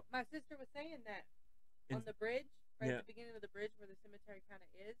the time. Well, my sister was saying that And on the bridge, right yeah, at the beginning of the bridge where the cemetery kind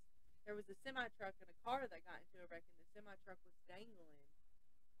of is, there was a semi truck and a car that got into a wreck, and the semi truck was dangling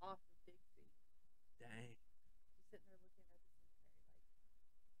off of Dixie. dang. Just sitting there looking at the cemetery,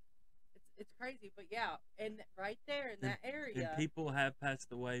 like it's crazy. But yeah, and right there in And that and area, people have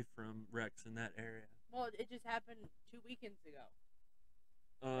passed away from wrecks in that area. well, it just happened 2 weekends ago,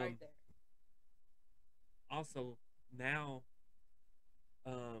 right Um, there. also now,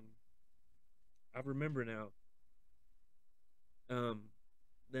 um, I remember now. Um,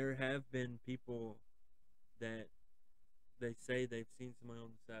 there have been people that they say they've seen somebody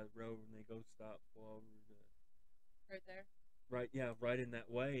on the side of the road and they go stop, pull over the Right there. right, yeah, right in that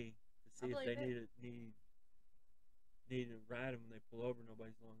way to I see if believe they it. need to ride them when they pull over.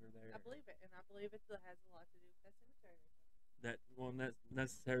 Nobody's longer there. I believe it, and I believe it has a lot to do with that cemetery. That well, not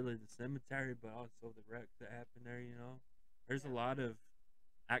necessarily the cemetery, but also the wrecks that happen there. You know, there's a Yeah, lot of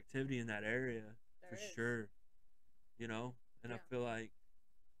activity in that area there for is. sure. You know, and I Yeah. feel like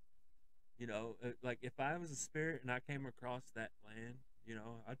like if I was a spirit and I came across that land,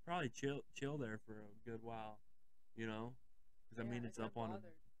 I'd probably chill there for a good while. You know, because I Yeah, mean it's it's up on a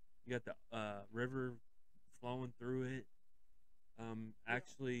unbothered. you got the river flowing through it. You don't.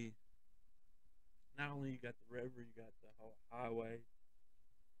 Actually, not only you got the river, you got the whole highway,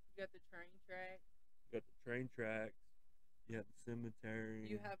 You got the train track. you got the train tracks. Yeah, the cemetery.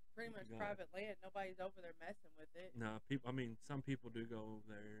 You have pretty much got- private land. Nobody's over there messing with it. No, people. I mean, some people do go over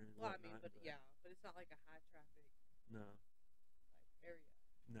there. And Well, I mean, whatnot, but yeah, but it's not like a high traffic No, like area.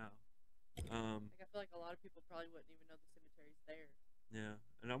 no. Like I feel like a lot of people probably wouldn't even know the cemetery's there. Yeah,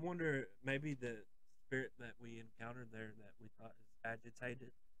 and I wonder maybe the spirit that we encountered there that we thought is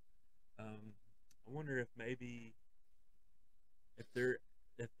agitated. I wonder if maybe if they're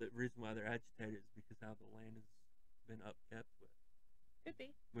if the reason why they're agitated is because how the land has been upkept with, Could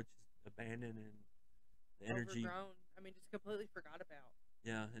be which is abandoned and the energy. overgrown. I mean, just completely forgot about.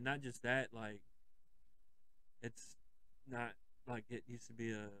 Yeah, and not just that, like it's not like it used to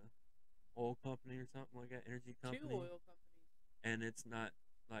be a oil company or something like that, energy company, 2 oil companies. and it's not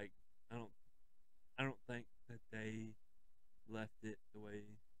like I don't I don't think that they left it the way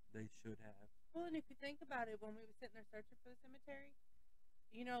they should have. Well, and if you think about it, when we were sitting there searching for the cemetery,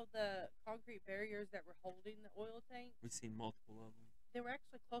 you know the concrete barriers that were holding the oil tank, We've seen multiple of them. they were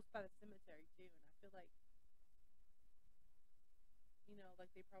actually close by the cemetery too, and I feel like, you know,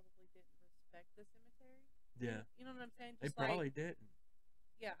 like they probably didn't respect the cemetery. Yeah, You know what I'm saying? they Just like, probably didn't.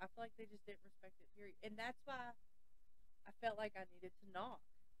 yeah, I feel like they just didn't respect it, period. And that's why I felt like I needed to knock,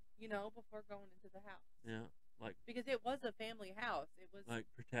 you know, before going into the house. Yeah, like Because it was a family house. It was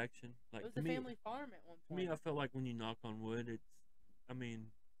protection. Like it was to a me, family farm at one to me, point. I feel like when you knock on wood, it's, I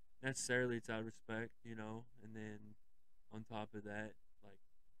mean, necessarily it's out of respect, you know, and then on top of that, like,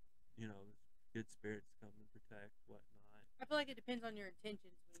 you know, good spirits come and protect whatnot. I feel like it depends on your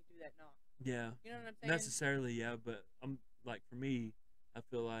intentions when you do that knock. Yeah, You know what I'm saying? necessarily, yeah, but I'm like for me, I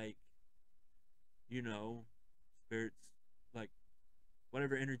feel like, you know, spirits like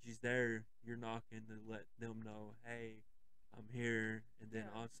whatever energy's there, you're knocking to let them know, hey, I'm here, and then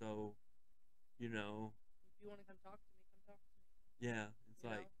Yeah. also, you know, If you want to come talk to me, come talk to me. yeah, it's You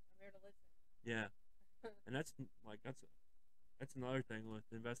like, know? I'm here to listen. yeah, and that's like that's another thing with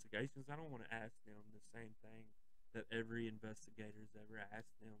investigations. I don't want to ask them the same thing that every investigator's ever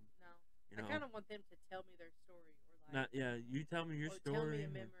asked them. No. You I know, kind of want them to tell me their story, or like, not yeah. You tell me your or story, tell me a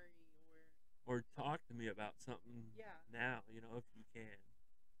memory, or talk to me about something. Yeah. Now, you know, if you can.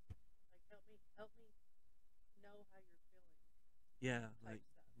 like help me know how you're feeling. Yeah, Type like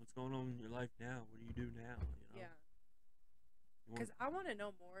stuff. what's going on in your life now? What do you do now? You know. Yeah. You want- Because I want to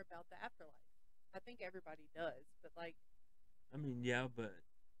know more about the afterlife. I think everybody does, but like, I mean, yeah, but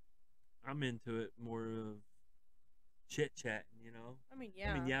I'm into it more of chit chatting. You know. I mean,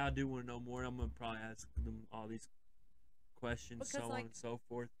 yeah. I mean, yeah, I do want to know more. I'm gonna probably ask them all these questions, Because, so on like, and so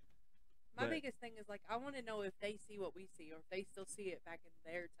forth. My but- biggest thing is like I want to know if they see what we see, or if they still see it back in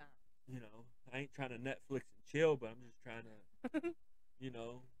their time. You know, I ain't trying to Netflix and chill, but I'm just trying to, you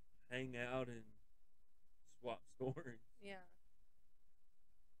know, hang out and swap stories. Yeah.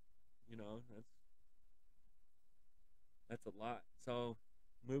 You know, that's a lot. So,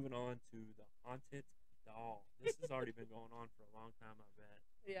 moving on to the haunted doll. This has already been going on for a long time, I bet.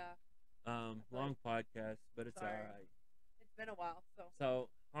 Yeah. Long podcast, but it's Sorry. all right. It's been a while, so So,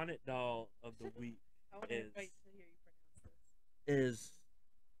 haunted doll of the week I want to is wait to hear you pronounce this. is.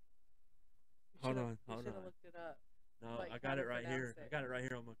 You Hold shoulda- on, you hold shoulda on. looked it up. No, Like, I how got to it right here. pronounce it. I got it right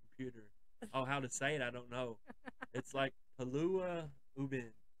here on my computer. Oh, how to say it? I don't know. It's like Palua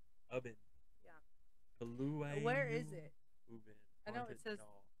Ubin. Ubin. Yeah. Palua. Where is it? Ubin. I know it Haunted says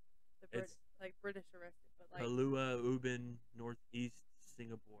doll. The Brit- It's- like British arrested, but like Palua Ubin, Northeast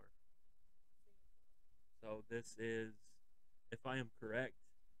Singapore. So this is, if I am correct,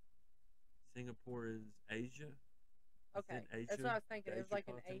 Singapore is Asia. It's okay. in Asia, That's what I was thinking. the It was Asia like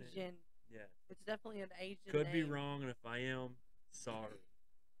an continent. Asian. Yeah. It's definitely an Asian. Could be name. wrong, and if I am, sorry.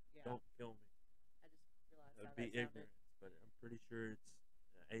 Yeah. Don't kill me. I just realized That how would be that sounded. ignorance, but I'm pretty sure it's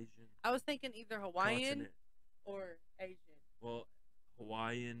Asian I was thinking either Hawaiian continent. or Asian, Well,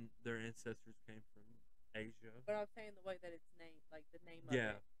 Hawaiian, their ancestors came from Asia. but I was saying the way that it's named, like the name of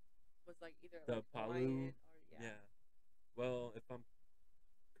Yeah. it, was like either The like Palu, Hawaiian or Yeah. Well, if I'm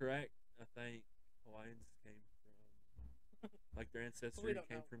correct, I think Hawaiians came from, like their ancestry don't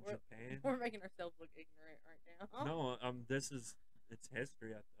came know. from We're- Japan. We're making ourselves look ignorant right now. No, this is, it's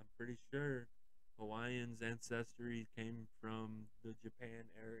history. I'm pretty sure Hawaiians' ancestry came from the Japan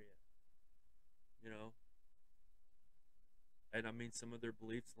area. You know? And I mean, some of their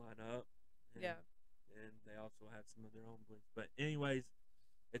beliefs line up. And, Yeah. And they also have some of their own beliefs. But, anyways,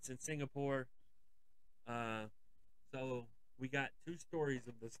 it's in Singapore. So we got two stories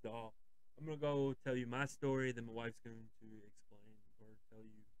of this doll. I'm going to go tell you my story, then my wife's going to explain or tell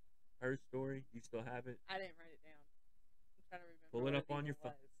you her story. You still have it? I didn't write it down. I'm trying to remember. Pull what it up on even your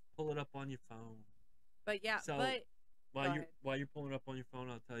phone. was. Pull it up on your phone. But yeah, So, but While Go you're ahead. while you're pulling it up on your phone,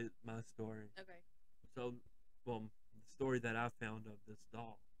 I'll tell you my story. okay. So, well, the story that I found of this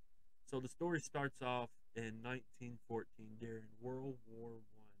doll. So the story starts off in 1914 during World War One.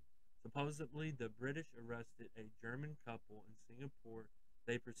 Supposedly, the British arrested a German couple in Singapore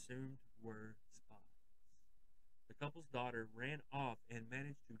they presumed were spies. The couple's daughter ran off and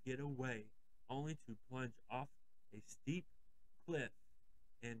managed to get away, only to plunge off a steep cliff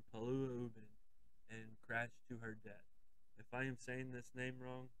in Palawan and crash to her death. If I am saying this name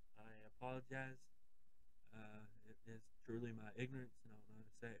wrong, I apologize. It is truly my ignorance, and I don't know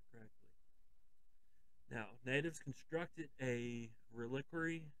how to say it correctly. Now, natives constructed a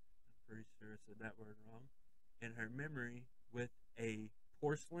reliquary, I'm pretty sure I said that word wrong, in her memory with a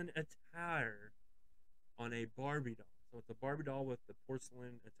porcelain attire on a Barbie doll. So it's a Barbie doll with the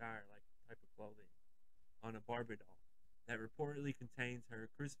porcelain attire, like type of clothing, on a Barbie doll that reportedly contains her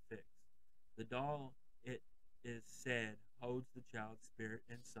crucifix. The doll, it is said, holds the child's spirit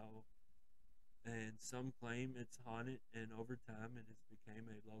and soul, and some claim it's haunted, and over time it has become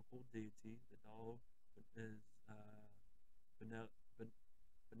a local deity. The doll is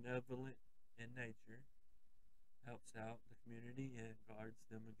benevolent in nature, helps out the community, and guards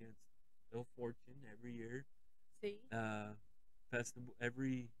them against ill fortune every year. See? Festival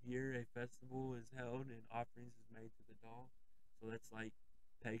every year a festival is held and offerings is made to the doll. So that's like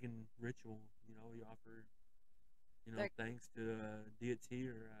pagan ritual. You offer That thanks to a deity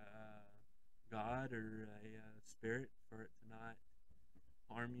or a god or a spirit for it to not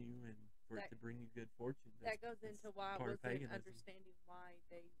harm you and for it that to bring you good fortune. that goes into why I part of wasn't paganism. understanding why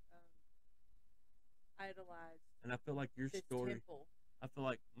they idolized And I feel like your this story, temple. I feel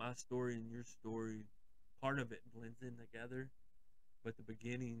like my story and your story, part of it blends in together, but the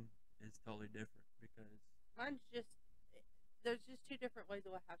beginning is totally different because Mine's just there's just two different ways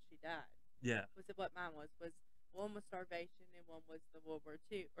of how she died. yeah, Was it what mine was? Was one was starvation and one was the World War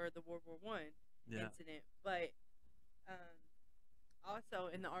II or the World War One yeah, incident. But um,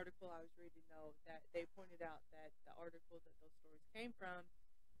 also in the article I was reading though that they pointed out that the article that those stories came from,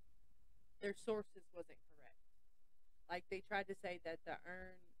 their sources wasn't correct. Like they tried to say that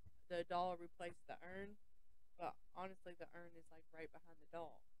the doll replaced the urn, but honestly the urn is like right behind the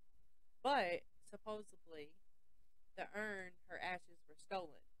doll. But supposedly the urn, her ashes were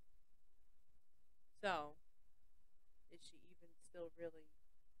stolen. So is she even still really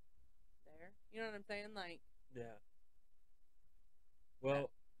there? You know what I'm saying? Like, yeah. uh, Well,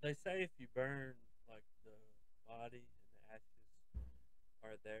 they say if you burn like the body and the ashes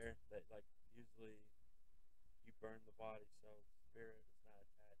are there, that like usually you burn the body so the spirit is not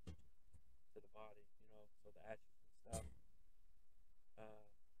attached to the body, so the ashes and stuff, the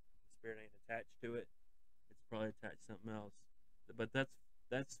spirit ain't attached to it. It's probably attached to something else. But that's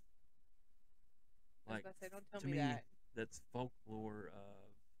I was like about to say, don't tell to me me that. that's folklore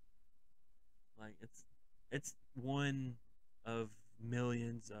of like it's one of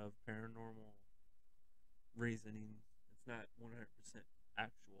millions of paranormal reasoning. It's not 100%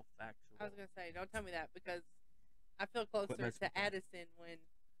 actual I was factual. gonna say, don't tell me that because I feel Quit closer messing to with that. Addison when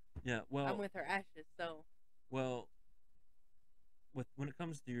Yeah, I'm well, with her ashes. So, well, when it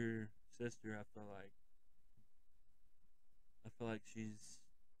comes to your sister, I feel like she's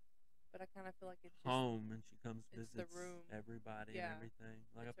but I kind of feel like home and she comes it's the visits room. everybody and Yeah, everything.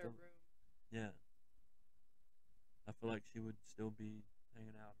 Like I it's her feel, room. yeah, I feel like she would still be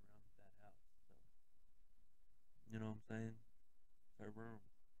hanging out around that house. So you know what I'm saying? It's her room.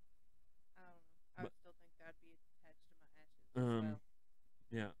 I don't know. I But would still think that'd be attached to my ashes as um, well.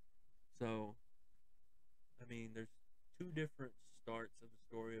 yeah. So I mean, there's two different starts of the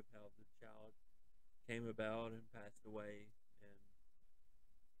story of how the child came about and passed away, and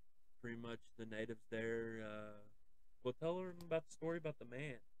pretty much the natives there. Well, tell them about the story about the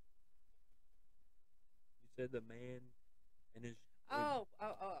man. You said the man and his. Oh. Yeah,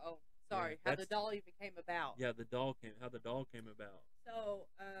 Sorry, how the that's doll even came about. yeah. The doll came. How the doll came about.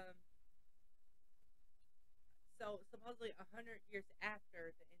 So supposedly 100 years after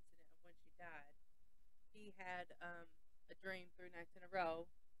the incident of when she died, he had a dream 3 nights in a row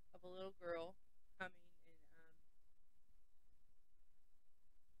of a little girl coming and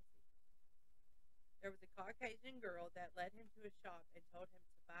there was a Caucasian girl that led him to a shop and told him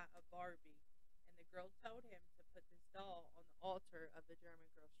to buy a Barbie, and the girl told him to put this doll on the altar of the German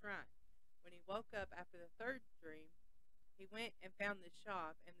girl shrine. When he woke up after the third dream, he went and found the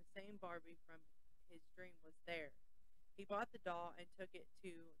shop, and the same Barbie from his dream was there. He bought the doll and took it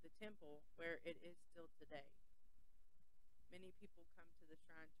to the temple where it is still today. Many people come to the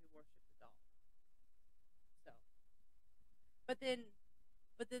shrine to worship the doll. So, but then,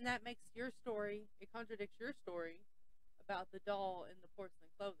 but then that makes your story. It contradicts your story about the doll in the porcelain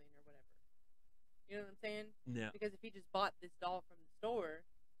clothing or whatever. You know what I'm saying? Yeah. Because if he just bought this doll from the store,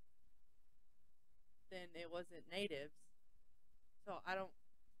 then it wasn't natives. So I don't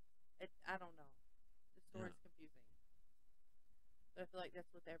know. The story is confusing. So I feel like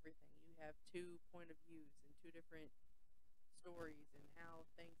that's with everything. You have two point of views and two different stories and how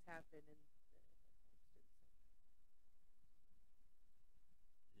things happen, and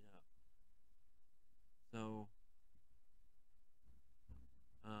Yeah. So,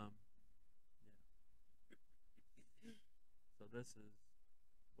 yeah. So this is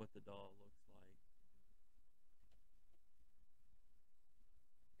what the doll looks like.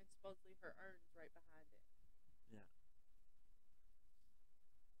 and supposedly her urn's right behind it. Yeah.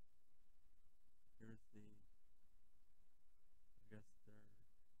 Here's the, I guess their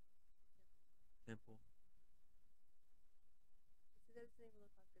temple. See, that doesn't even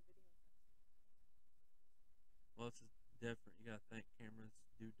look like the video. Well, this is different. You gotta think cameras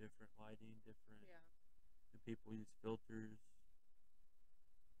do different lighting, different. Yeah. And people use filters.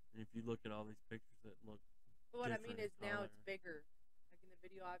 And if you look at all these pictures that look, But what I mean is now color. it's bigger. Like in the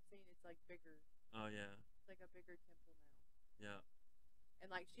video I've seen, it's like bigger. Oh yeah, It's like a bigger temple now. yeah,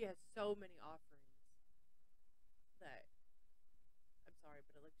 And like she has so many offerings that I'm sorry,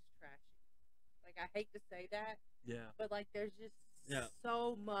 but it looks trashy. Like I hate to say that, yeah. but like there's just Yeah.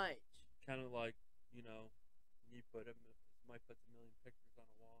 so much. Kind of like, you know, you put somebody puts a million pictures on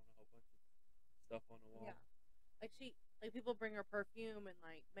a wall and a whole bunch of stuff on the wall. Yeah. Like people bring her perfume and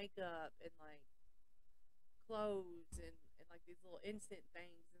like makeup and like clothes and like these little instant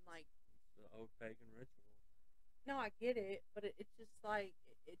things and like It's the old pagan ritual. no, I get it, but it's just like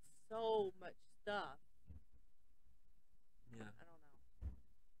it's so much stuff. Yeah. I don't know.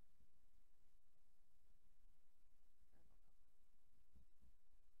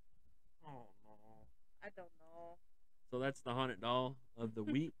 Oh no. I don't know. So that's the haunted doll of the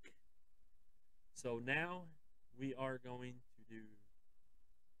week. So now we are going to do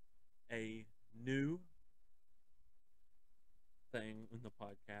a new thing in the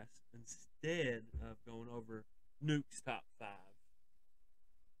podcast instead of going over Nuke's top 5.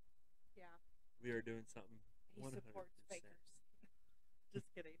 Yeah. We are doing something. He 100%. supports fakers. Just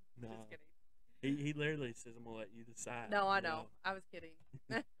kidding. No. Just kidding. He literally says, "I'm gonna let you decide." No, I you know. I was kidding.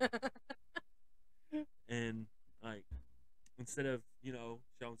 And like, instead of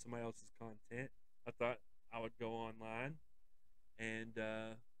showing somebody else's content, I thought I would go online and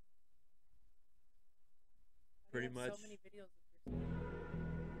pretty have much. So many videos of yourself.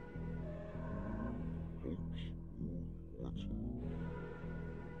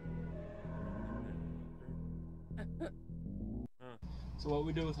 So what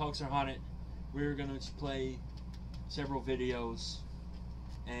we do with Hoax or Haunted, we're going to play several videos,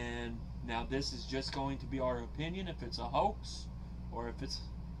 and now this is just going to be our opinion if it's a hoax or if it's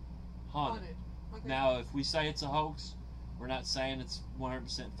haunted. Okay. Now, if we say it's a hoax, we're not saying it's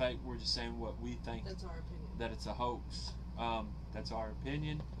 100% fake. We're just saying what we think. That's our opinion. That it's a hoax. That's our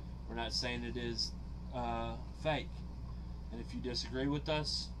opinion. We're not saying it is fake. And if you disagree with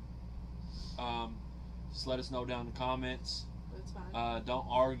us, just let us know down in the comments. That's fine. Don't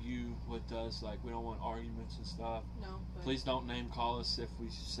argue with us. Like, we don't want arguments and stuff. No. But Please don't name call us if we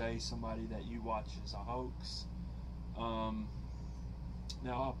say somebody that you watch is a hoax.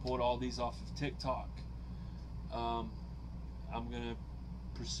 Now, I pulled all these off of TikTok. I'm going to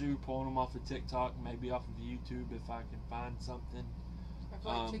pursue pulling them off of TikTok, maybe off of YouTube if I can find something. I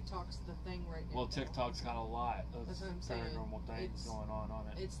feel like TikTok's the thing right now. Well, TikTok's got a lot of That's what I'm saying. paranormal things going on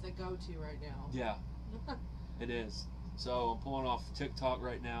it. It's the go-to right now. Yeah, it is. So I'm pulling off TikTok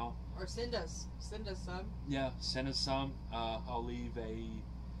right now. Or send us some. Yeah, send us some. I'll leave a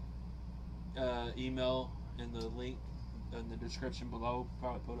email in the link in the description below.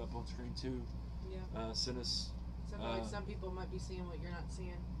 Probably put it up on screen too. Yeah. Send us. So I feel like some people might be seeing what you're not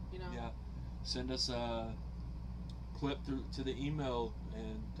seeing. You know. Yeah. Send us a clip to the email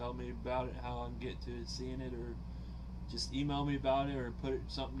and tell me about it, how I can get to seeing it, or just email me about it, or put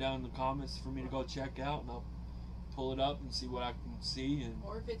something down in the comments for me to go check out, and I'll pull it up and see what I can see. And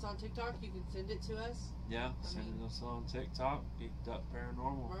or if it's on TikTok, you can send it to us. yeah, send us on TikTok, Geeked Up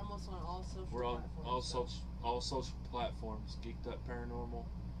Paranormal. We're almost on all social We're on platforms. all social platforms, Geeked Up Paranormal.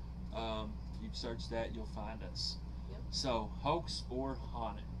 If you search that, you'll find us. Yep. So, hoax or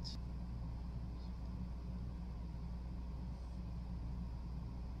haunted?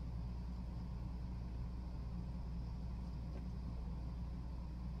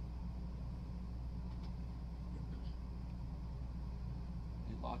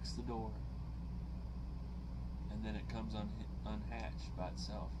 It locks the door, and then it comes unhatched by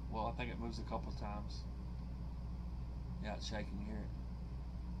itself. Well, I think it moves a couple times. Yeah, it's shaking. You hear it.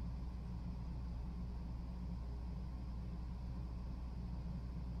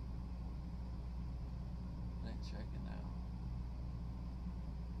 Checking now.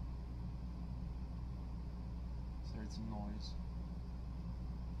 Just heard some noise.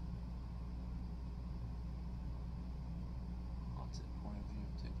 Haunted point of view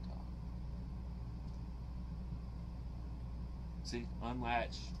of TikTok. See,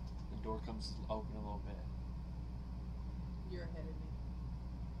 unlatch. The door comes open a little bit. You're ahead of me.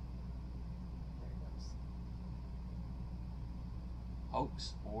 There it goes.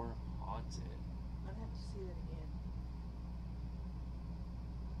 Hoax or haunted? I'd have to see that again.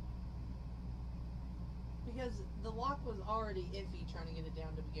 Because the lock was already iffy trying to get it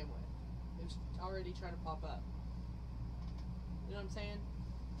down to begin with. It was already trying to pop up. You know what I'm saying?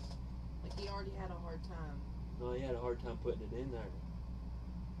 Like he already had a hard time. No, he had a hard time putting it in there.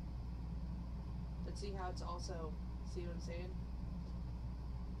 But see how it's also, see what I'm saying?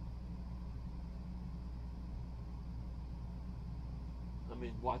 I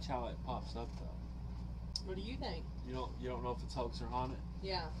mean, watch how it pops up though. What do you think? You don't know if it's hoax or haunted.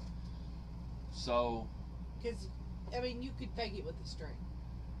 Yeah. So Because, I mean, you could fake it with a string.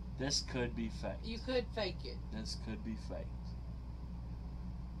 this could be faked. You could fake it. This could be faked.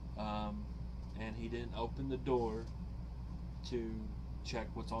 And he didn't open the door to check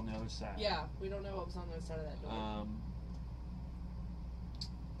what's on the other side. Yeah, we don't know what was on the other side of that door.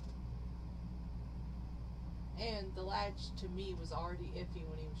 And the latch, to me, was already iffy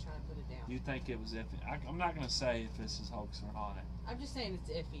when he was trying to put it down. You think it was iffy? I'm not going to say if this is hoax or haunted. I'm just saying it's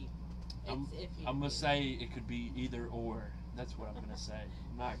iffy. It's iffy. I'm going to say it could be either or. That's what I'm going to say.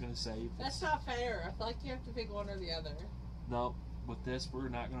 I'm not going to say if That's it's... not fair. I feel like you have to pick one or the other. No, with this, we're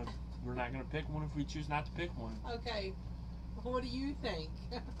not going to pick one if we choose not to pick one. Okay. What do you think?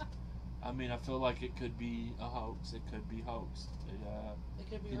 I mean, I feel like it could be a hoax. It could be hoaxed. It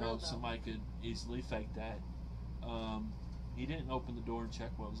could be You real, know, though. somebody could easily fake that. He didn't open the door and check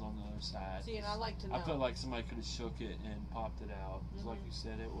what was on the other side. See, and I like to know. I felt like somebody could have shook it and popped it out. Mhm. Like you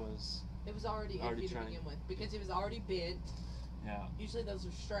said, it was. It was already iffy to trying- begin with because it was already bent. Yeah. Usually those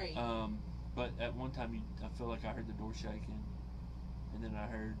are straight. But at one time, I feel like I heard the door shaking, and then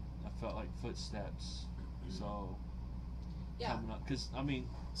I felt like footsteps. So. Yeah. Coming up, because I mean,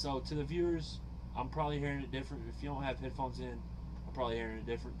 so to the viewers, I'm probably hearing it different. If you don't have headphones in, I'm probably hearing it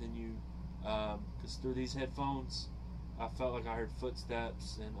different than you. Because through these headphones, I felt like I heard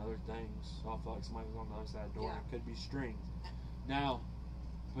footsteps and other things. So I felt like somebody was on the other side of the door. Yeah. It could be strings. Now,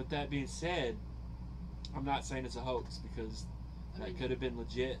 with that being said, I'm not saying it's a hoax because that could have been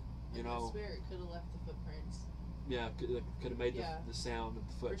legit. You and know, the spirit could have left the footprints. yeah, could have made Yeah. the sound of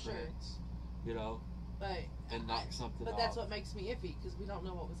the For sure. footprints. You know, But and knock something But off. that's what makes me iffy because we don't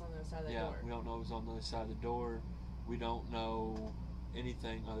know what was on the other side of that Yeah, door. we don't know who's on the other side of the door. We don't know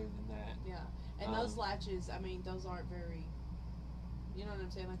anything other than that. Yeah. And those latches, I mean, those aren't very, you know what I'm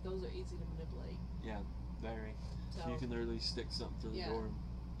saying? Like, those are easy to manipulate. Yeah, very. So, So you can literally stick something through the Yeah. door and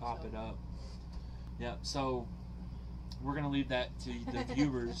pop So- it up. Yeah, so we're going to leave that to the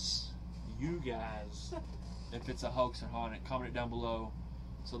viewers, you guys, if it's a hoax or haunted. Comment it down below.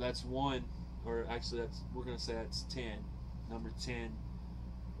 So that's one, or actually we're going to say that's 10. Number 10,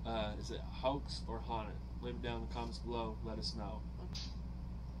 is it hoax or haunted? Leave it down in the comments below. Let us know.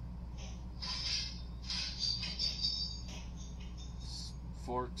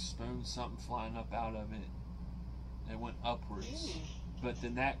 Fork, spoon, something flying up out of it. It went upwards. Ooh. But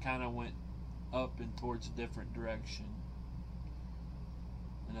then that kind of went up and towards a different direction.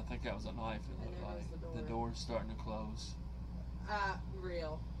 And I think that was a knife, it And looked there like. goes the door. The door's starting to close.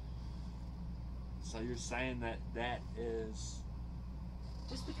 Real. So you're saying that is...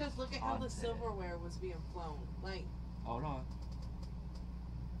 Just because look at how the Haunted. silverware was being flown. Like, Hold on.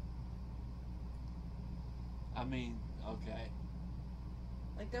 I mean, okay.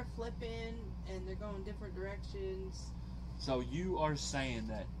 like they're flipping and they're going different directions. So you are saying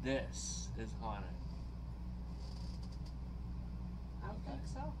that this is haunted. I don't Okay. think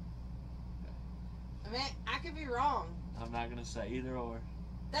so. Okay. I mean, I could be wrong. I'm not going to say either or.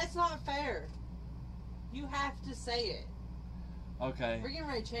 That's not fair. You have to say it. Okay. We're getting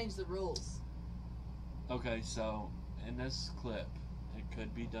ready to change the rules. Okay, so in this clip, it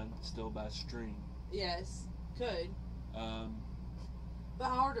could be done still by string. Yes, could, Um, but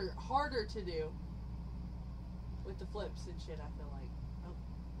harder to do with the flips and shit. I feel like.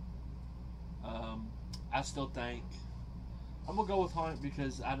 Oh. I still think I'm gonna go with haunted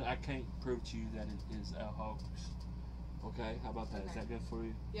because I can't prove to you that it is a hoax. Okay, how about that? Is Okay. that good for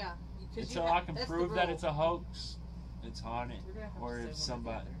you? Yeah. 'cause Until you I have- can that's the prove that rule. it's a hoax, it's haunted. We're gonna have Or to if say one or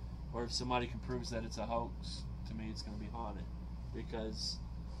the somebody, other. or if somebody can prove that it's a hoax, to me it's gonna be haunted because,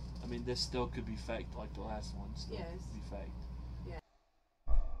 I mean, this still could be faked like the last one. Still Yes. could be faked. Yeah.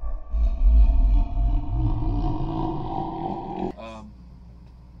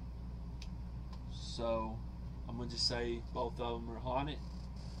 just say both of them are haunted,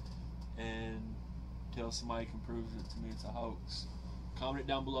 and until somebody can prove it to me it's a hoax. Comment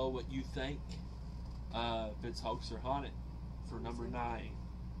down below what you think, if it's hoax or haunted, for number 9.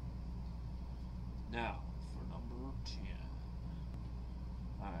 Now, for number 10.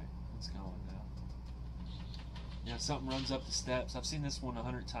 Alright, it's going now. Yeah, something runs up the steps. I've seen this one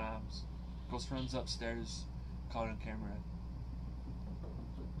 100 times. Ghost runs upstairs, caught on camera.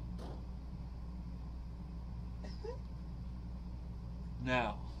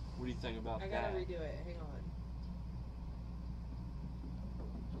 Now, what do you think about I that? gotta redo it. Hang on.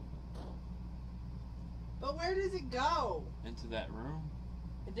 But where does it go? Into that room?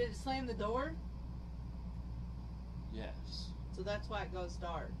 Did it slam the door? Yes. So that's why it goes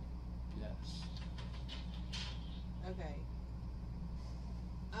dark. Yes. Okay.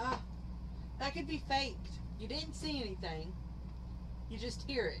 That could be faked. You didn't see anything. You just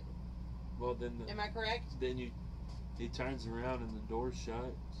hear it. Well, then Am I correct? he turns around and the door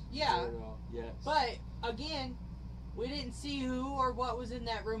shuts. Yeah. Yes. But again, we didn't see who or what was in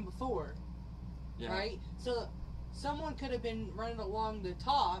that room before. Yeah. Right? So someone could have been running along the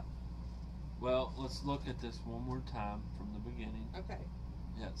top. Well, let's look at this one more time from the beginning. Okay.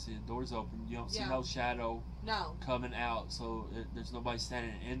 Yeah, see the door's open. You don't see Yeah. no shadow No. coming out, so there's nobody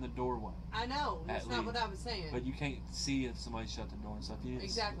standing in the doorway. I know. That's At not what least. I was saying. But you can't see if somebody shut the door and stuff. You didn't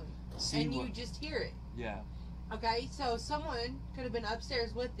Exactly. see And what, you just hear it. yeah, Okay, so someone could have been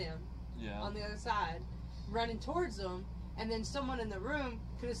upstairs with them yeah. on the other side, running towards them, and then someone in the room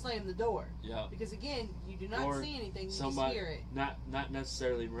could have slammed the door. Yeah. Because again, you do not Or see anything, you somebody, just hear it. not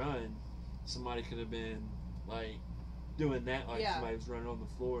necessarily run. Somebody could have been like doing that, like Yeah. somebody was running on the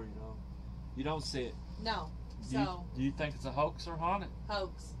floor. You know, you don't see it. No. Do you think it's a hoax or haunted?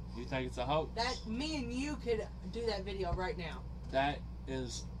 Hoax. You think it's a hoax? That me and you could do that video right now. That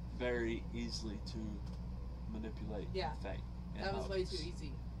is very easily to manipulate. Yeah. And fake. And That was way hoax. too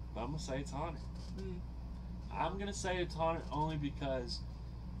easy. But I'm gonna say it's haunted. Mm. I'm gonna say it's haunted only because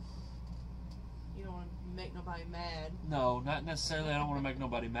You don't want to make nobody mad. no, not necessarily. I don't want to make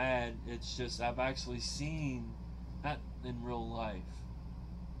nobody mad. It's just I've actually seen, not in real life,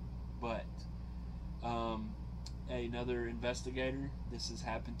 but another investigator this has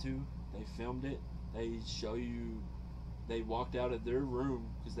happened to. They filmed it. They show you. They walked out of their room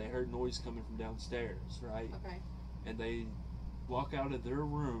because they heard noise coming from downstairs, right? Okay. And they walk out of their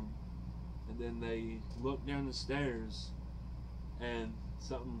room, and then they look down the stairs, and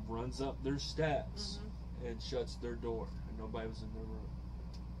something runs up their steps and shuts their door, and nobody was in their room.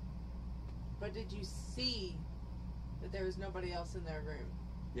 But did you see that there was nobody else in their room?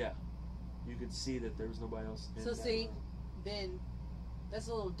 Yeah, you could see that there was nobody else in So that see, room. then that's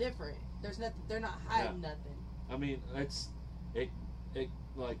a little different. There's nothing. They're not hiding nothing. I mean,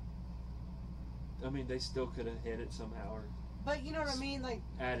 they still could have hit it somehow or But you know what I mean? Like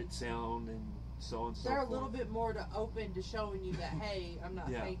added sound and so on and so they're forth. a little bit more open to showing you that hey, I'm not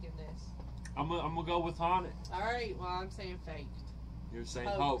Yeah. faking this. I'm gonna go with haunted. All right. Well, I'm saying faked. You're saying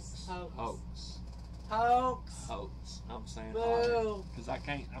Hoax. hoax. Hoax. Hoax. Hoax. Hoax. I'm saying haunted. Boo. Because I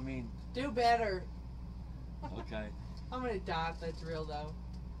can't, I mean, Do better. okay. I'm gonna die if that's real though.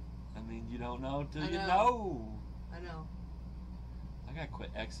 I mean, you don't know till I you know. know. I know. I gotta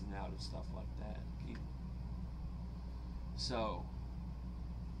quit Xing out of stuff like that. So,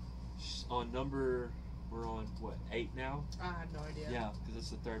 on number, we're on what, 8 now? I have no idea. Yeah, because it's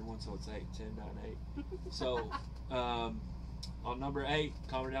the third one, so it's 8, 10, 9, 8. So, on number 8,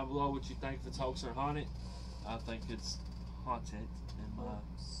 comment down below what you think, if it's hoax or haunted. I think it's haunted, and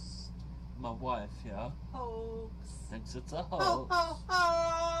my wife, yeah, Hoax. thinks it's a Ho, hoax. ho,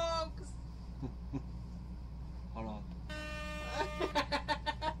 hoax. Hold on.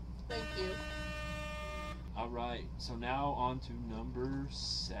 Thank you. Alright, so now on to number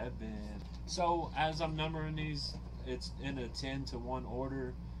 7. So, as I'm numbering these, it's in a 10 to 1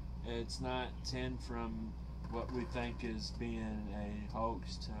 order. It's not 10 from what we think is being a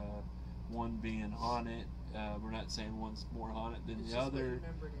hoax to 1 being haunted. We're not saying one's more haunted than It's the just what you other.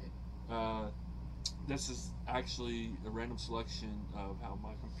 remembered it. This is actually a random selection of how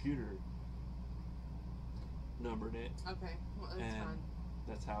my computer numbered it. Okay. Well, that's And fine.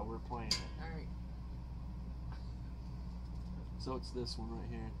 that's how we're playing it. All right. So it's this one right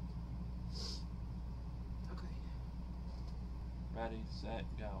here. Okay. Ready, set,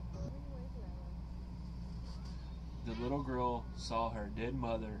 go. The little girl saw her dead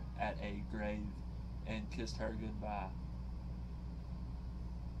mother at a grave and kissed her goodbye.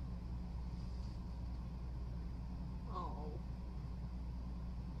 Oh.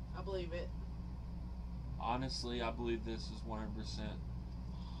 I believe it. Honestly, I believe this is 100%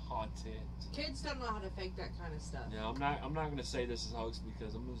 haunted. Kids don't know how to fake that kind of stuff. Yeah, I'm not gonna say this is hoax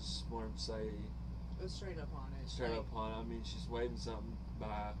because I'm just more to say Go straight up on it. straight Like, up on it. I mean, she's waving something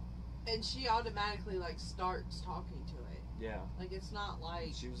by. and she automatically like starts talking to it. Yeah, Like it's not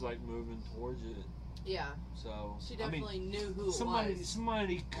like she was like moving towards it. yeah. So She I mean, definitely knew who it somebody was.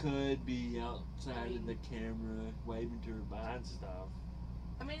 somebody could be outside I mean- of the camera waving to her behind stuff.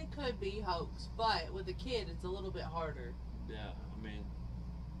 I mean, it could be hoax, but with a kid, it's a little bit harder. Yeah, I mean,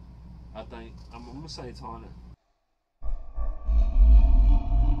 I think I'm gonna say it's haunted.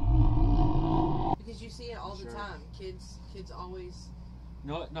 Because you see it all Sure. the time. Kids always.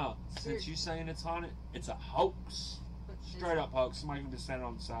 No, no. Sure. Since you saying it's haunted, it's a hoax. Straight up hoax. Somebody can just stand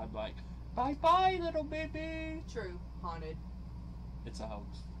on the side like, bye bye, little baby. True. Haunted. It's a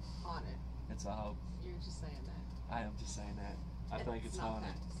hoax. Haunted. It's a hoax. You're just saying that. I am just saying that. I think it's not haunted.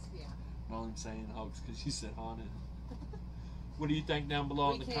 facts. Yeah. I'm only saying hoax because you said haunted. What do you think down below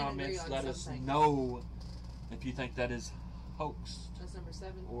We in the can't agree comments? on Let some us things. know if you think that is hoax That's number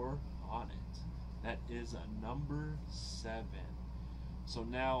 7. or haunted. That is a number 7. So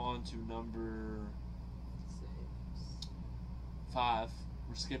now on to number 6. 5.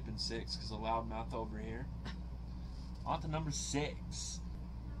 We're skipping 6 because of loudmouth over here. On to number 6.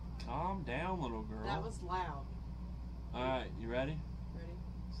 Calm down, little girl. That was loud. Alright, you ready? Ready?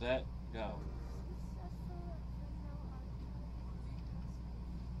 Set, go.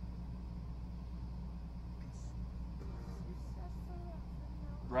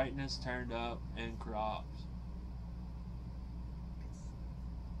 Brightness turned up and cropped.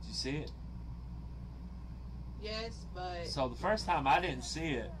 Did you see it? Yes, but So the first time I didn't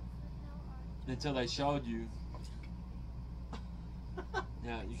see it until they showed you.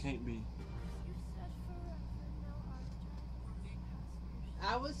 Yeah, you can't be.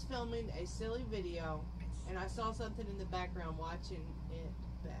 I was filming a silly video and I saw something in the background watching it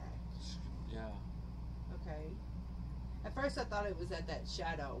back. Yeah. Okay. At first I thought it was at that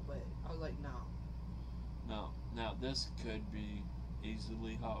shadow, but I was like, no. No. Now this could be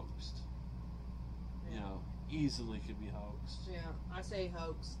easily hoaxed. You know, easily could be hoaxed. Yeah, I say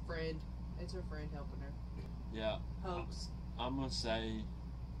hoax, friend. It's her friend helping her. Yeah. Hoax. I'm gonna say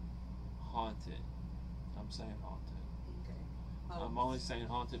haunted. I'm saying haunted. Okay. Hoax. I'm only saying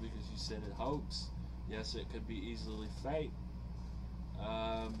haunted because you said it hoax. Yes, it could be easily fake.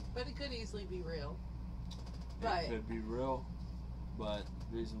 But it could easily be real. It Right. could be real. But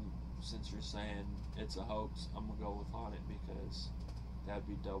the reason, since you're saying it's a hoax, I'm gonna go with haunted because that'd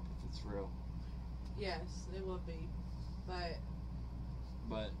be dope if it's real. Yes, it would be.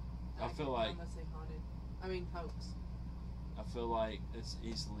 But I feel like I'm gonna say haunted. I mean hoax. it's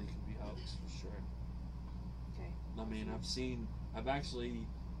easily could be hoax for sure. Okay. I mean, I've actually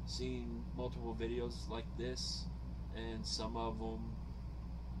seen multiple videos like this, and some of them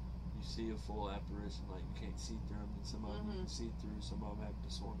you see a full apparition, like you can't see through them, and some of them you can see through. Some of them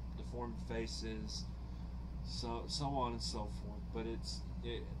have deformed faces, so on and so forth. But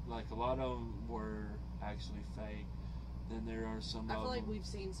like a lot of them were actually fake. Then there are some. I feel of like them, we've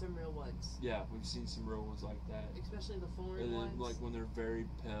seen some real ones. Yeah, we've seen some real ones like that. Especially the foreign And then, ones. like when they're very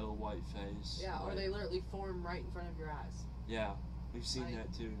pale, white face. Yeah, or like- they literally form right in front of your eyes. Yeah, we've seen Like-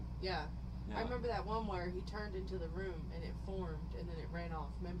 that too. Yeah. Yeah. I remember that one where he turned into the room and it formed and then it ran off.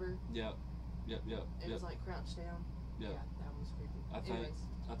 Remember? Yep. It was like crouched down. Yep. Yeah, that was creepy. I think-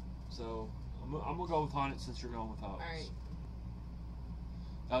 Anyways, So I'm gonna go with haunted since you're going with hoax. alright.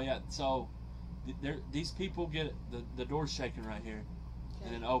 Oh yeah. So these people get the door's shaking right here,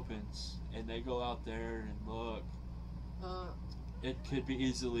 and Okay. it opens, and they go out there and look. Uh, It could be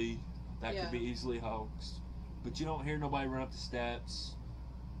easily Yeah. could be easily hoaxed, but you don't hear nobody run up the steps.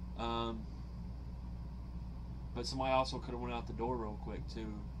 But somebody also could have went out the door real quick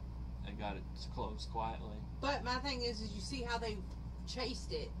too, and got it closed quietly. but my thing is you see how they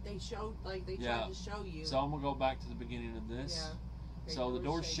chased it. They showed, like, they Yeah. tried to show you. So I'm gonna go back to the beginning of this. Yeah. Okay, So the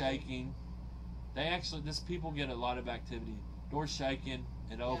door's shaking. This people get a lot of activity. Door's shaking.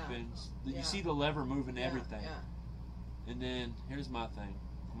 It opens. Yeah. You see the lever moving Yeah, everything. Yeah. And then here's my thing.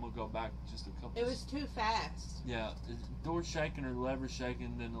 I'm gonna go back just a couple. It was too fast. Yeah. The door's shaking or the lever's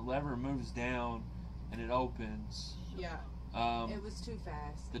shaking. Then the lever moves down, and it opens. Yeah. It was too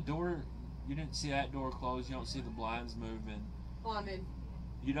fast. The door. You didn't see that door close. You don't see the blinds moving. Haunted.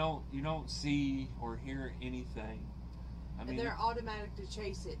 You don't see or hear anything. I mean, And they're automatic to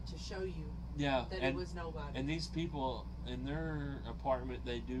chase it to show you yeah. that it was nobody. And these people, in their apartment,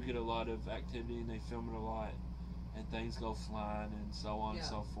 they do get a lot of activity and they film it a lot. And things go flying and so on and Yeah.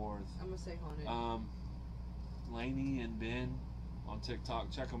 so forth. I'm gonna say haunted. Lainey and Ben on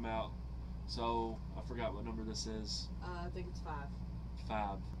TikTok, check them out. So, I forgot what number this is. I think it's 5.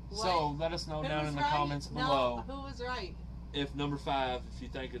 5. So let us know Who down was in the right? comments No, below who was right? if number 5, if you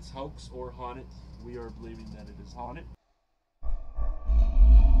think it's hoax or haunted. We are believing that it is haunted.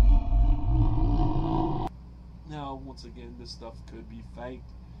 Now, once again, this stuff could be faked.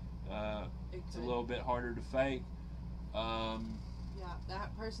 It's a little bit harder to fake. Yeah,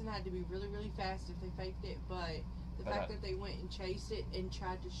 that person had to be really, really fast if they faked it, but the fact that they went and chased it and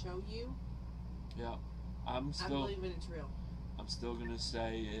tried to show you, yeah, I'm believing it's real. I'm still gonna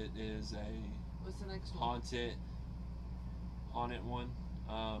say it is a What's the next one? haunted one.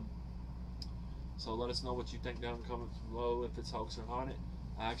 So let us know what you think down in the comments below if it's hoax or haunted.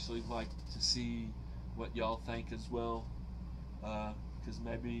 I actually like to see what y'all think as well, because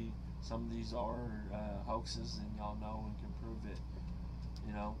maybe some of these are hoaxes and y'all know and can prove it,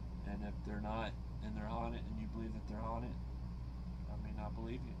 you know. And if they're not and they're haunted and you believe that they're haunted, I mean, I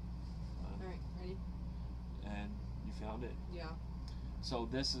believe you. Alright, ready? And you found it. Yeah. So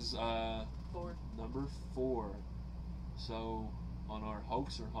this is 4. number 4. So on our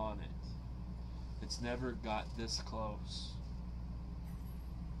hoax or haunted, it's never got this close.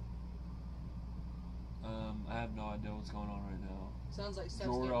 I have no idea what's going on right now. Sounds like stuff's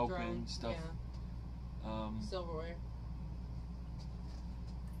Door getting open, thrown. stuff. Yeah. Silverware.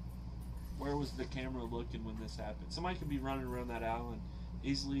 Where was the camera looking when this happened? Somebody could be running around that island.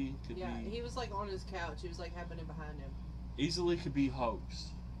 Easily could be. Yeah, he was like on his couch. It was like happening behind him. Easily could be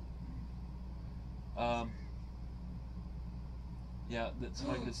hoax. Yeah, that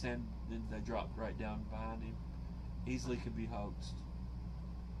somebody could stand and they dropped right down behind him. Easily could be hoaxed.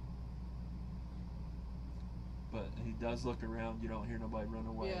 But he does look around. You don't hear nobody run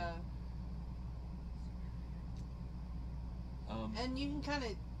away. Yeah. And you can kind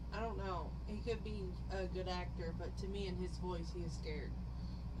of, I don't know, he could be a good actor, but to me in his voice, he is scared.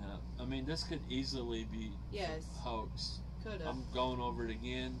 Yeah, I mean, this could easily be hoax. Could have. I'm going over it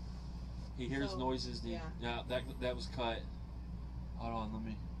again. He hears noises. Yeah, that was cut. Hold on, let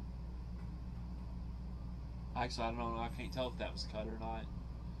me. Actually, I don't know. I can't tell if that was cut or not.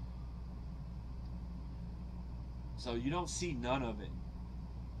 So you don't see none of it,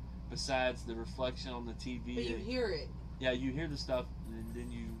 besides the reflection on the TV. But you hear it. Yeah, you hear the stuff, and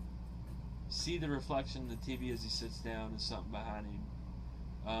then you see the reflection on the TV as he sits down and something behind him.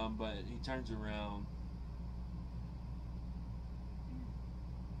 But he turns around.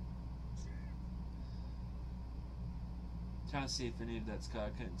 Trying to see if any of that's cut. I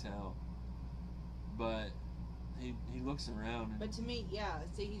couldn't tell. But he looks around. And, but to me, yeah.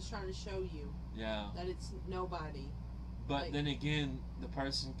 See, he's trying to show you. Yeah. That it's nobody. But then again, the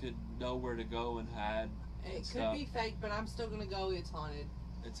person could know where to go and hide. It could be fake, but I'm still gonna go. It's haunted.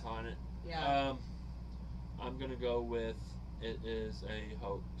 It's haunted. Yeah. I'm gonna go with it is a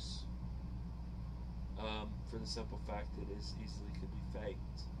hoax. For the simple fact that it easily could be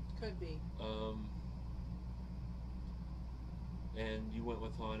faked. Could be. And you went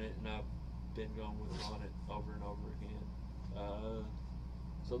with haunted, and I've been going with haunted over and over again.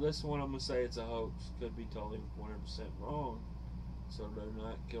 So this one, I'm gonna say it's a hoax. Could be totally 100% wrong. So do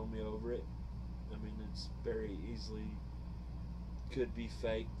not kill me over it. I mean, it's very easily could be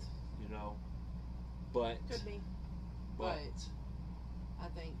faked, you know. But could be. But I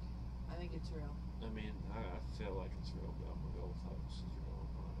think it's real. I mean, I feel like it's real, but I'm gonna go with hoax as you're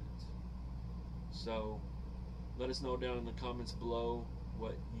going on it. So let us know down in the comments below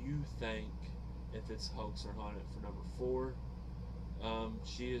what you think, if it's hoax or haunted for number 4.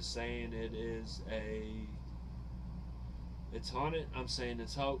 She is saying it's haunted. I'm saying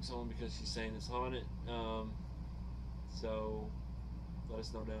it's hoax only because she's saying it's haunted. So let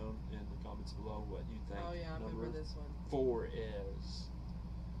us know down in the comments below what you think. Oh yeah, I remember this one. 4 is.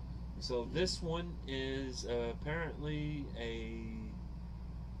 So this one is apparently a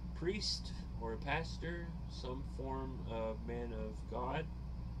priest or a pastor, some form of man of God,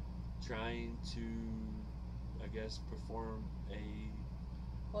 trying to, I guess, perform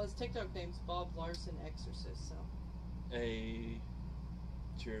well, his TikTok name's Bob Larson Exorcist, so.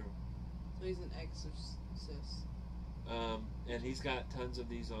 True. So he's an exorcist. And he's got tons of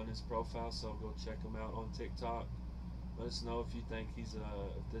these on his profile, so go check him out on TikTok. Let us know if you think if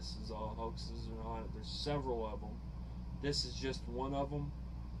this is all hoaxes or not. There's several of them. This is just one of them,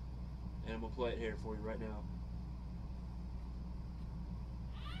 and I'm gonna play it here for you right now.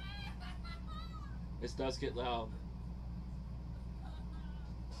 This does get loud.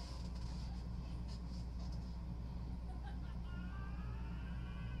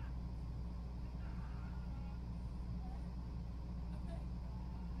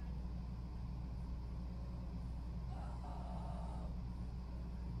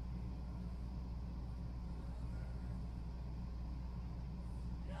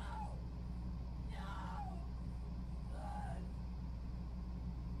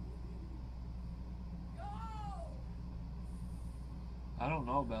 I don't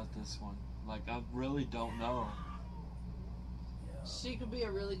know about this one. Like, I really don't know. She could be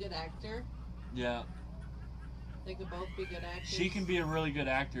a really good actor. Yeah, They could both be good actors. she can be a really good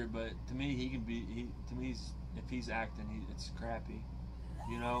actor, but to me, he can be. To me, if he's acting, it's crappy.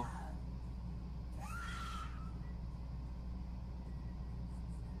 You know.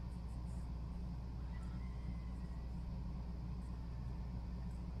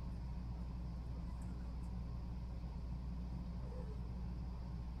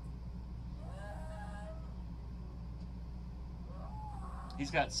 He's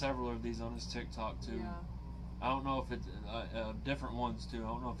got several of these on his TikTok too. Yeah. I don't know if it's different ones too. I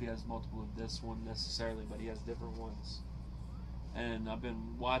don't know if he has multiple of this one necessarily, but he has different ones. And I've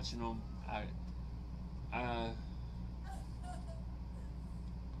been watching them. I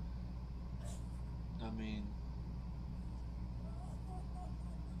mean,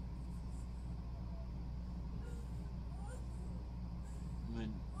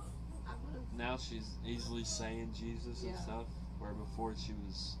 now she's easily saying Jesus and Yeah. stuff, where before she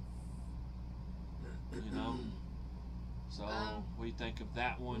was, you know. So what do you think of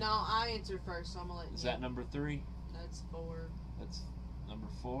that one? No, I answered first, so I'm gonna let you. Is that number 3? That's 4. That's number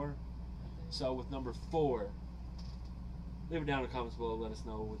 4. So with number 4, leave it down in the comments below. Let us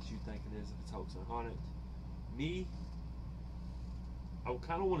know what you think it is, if it's hoax or haunted. Me, I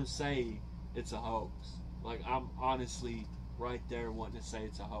kind of want to say it's a hoax. Like, I'm honestly right there wanting to say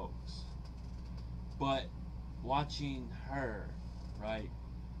it's a hoax. But watching her, right,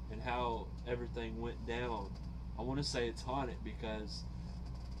 and how everything went down, I want to say it's haunted because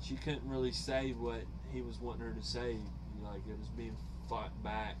she couldn't really say what he was wanting her to say. Like, it was being fought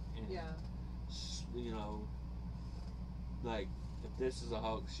back. And, Yeah. you know, like, if this is a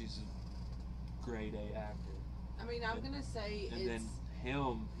hoax, she's a grade A actor. I mean, I'm gonna say And it's. then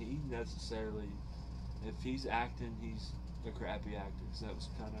him, he necessarily, if he's acting, he's a crappy actor. So that was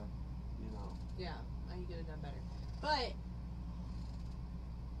kind of, you know. Yeah, he could have done better. But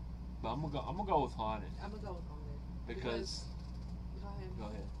I'm gonna go with haunted I'm gonna go with haunted because. Go ahead. Go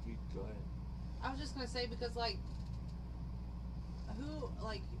ahead. You go ahead. I was just gonna say because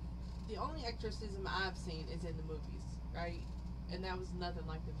the only exorcism I've seen is in the movies, right? And that was nothing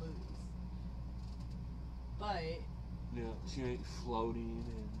like the movies. But Yeah, she ain't floating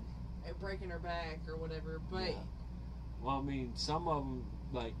and breaking her back or whatever. But yeah. Well, I mean, some of them,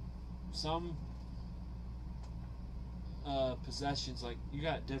 like some possessions, like you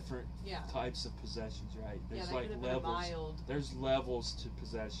got different yeah, types of possessions, right? There's they like could have been a levels. mild. There's levels to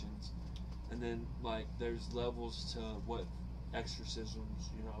possessions, and then like there's levels to what exorcisms,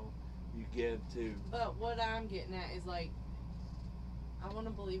 you know, you give to. But what I'm getting at is like, I want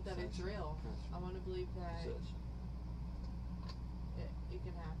to believe that it's real. I want to believe that it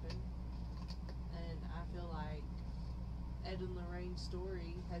can happen, and I feel like Ed and Lorraine's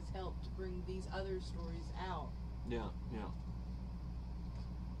story has helped bring these other stories out. Yeah, yeah.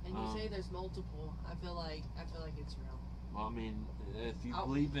 And you say there's multiple. I feel like it's real. Well, I mean, if you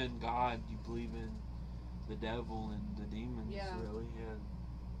believe in God, you believe in the devil and the demons, Yeah. really. And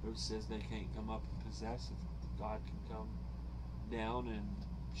who says they can't come up and possess if God can come down and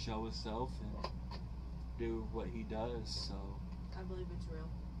show himself and do what he does, so. I believe it's real.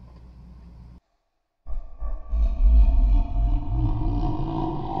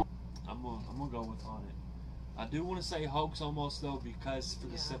 I'm gonna go with haunted. I do want to say hoax almost though, because for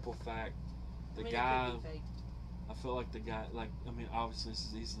the simple fact, the guy, it could be faked. I feel like the guy, like, I mean, obviously this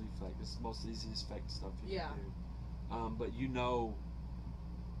is easily fake. This is the most easiest fake stuff you can do. But you know,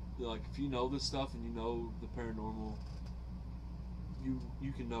 like, if you know this stuff and you know the paranormal,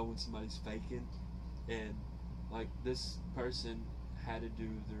 you can know when somebody's faking. And like, this person had to do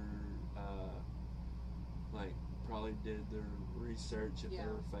their like, probably did their research if they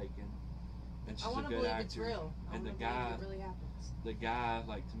were faking. And she's I want a to good believe actor. it's real. And the believe guy, it really happens. the guy,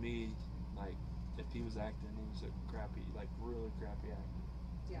 like, to me, like, if he was acting, he was a crappy, like, really crappy actor.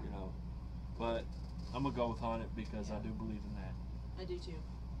 Yeah. You know. But I'm gonna go with haunted because I do believe in that. I do too.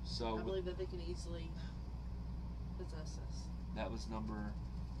 So I believe that they can easily possess us. that was number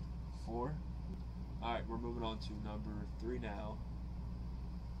 4. All right, we're moving on to number 3 now.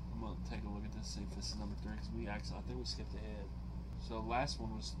 I'm gonna take a look at this, see if this is number 3, because I think we skipped ahead. So the last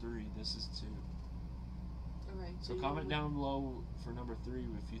one was 3. This is 2. Alright. So comment down below for number 3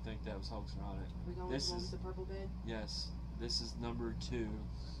 if you think that was hoax or haunted. Are we going with the one with the purple bed? Yes, this is number 2.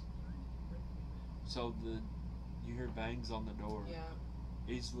 So you hear bangs on the door. Yeah.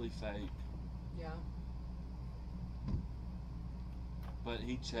 Easily fake. Yeah. But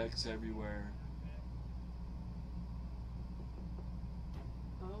he checks everywhere.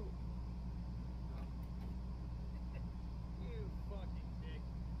 Oh. You fucking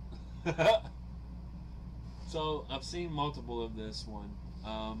So I've seen multiple of this one.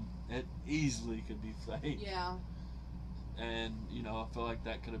 It easily could be fake. Yeah. And you know, I feel like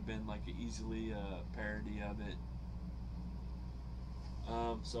that could have been like easily a parody of it.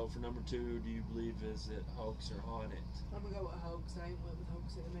 So for number 2, do you believe is it hoax or haunted? I'm gonna go with hoax. I ain't went with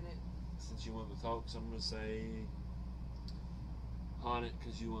hoax in a minute. Since you went with hoax, I'm gonna say haunted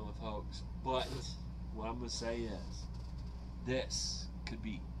because you went with hoax. But what I'm gonna say is this could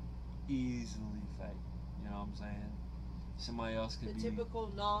be easily fake. You know what I'm saying? Somebody else could The be.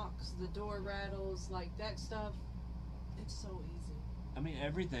 typical knocks, the door rattles, like that stuff. It's so easy. I mean,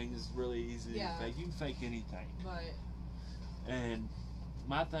 everything is really easy Yeah. to fake. You can fake anything. But And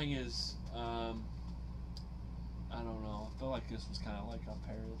my thing is, I don't know. I feel like this was kind of like a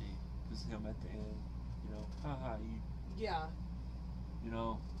parody. Because him at the end, you know, haha, yeah, you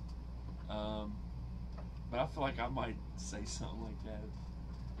know. But I feel like I might say something like that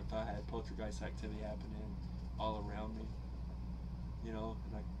if I had poltergeist activity happening all around me. You know,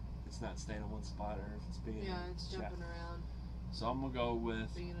 and like it's not staying in one spot or if it's being it's jumping around, So I'm gonna go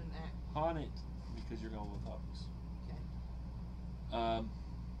with being an act. haunted because you're going with hoax. Okay.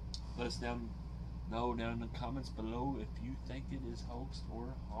 Let us know down in the comments below if you think it is hoax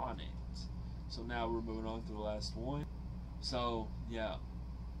or haunted. So now we're moving on to the last one. So yeah,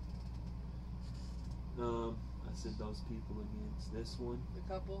 I said those people again. It's this one. The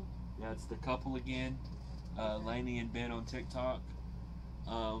couple. Yeah, it's the couple again. Okay. Lainey and Ben on TikTok.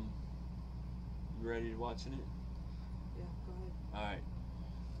 You ready to watching it? Yeah, go ahead. All right.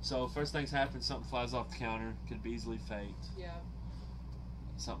 So first things happen. Something flies off the counter. Could be easily faked. Yeah.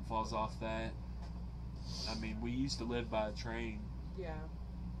 Something falls off that. I mean, we used to live by a train, Yeah.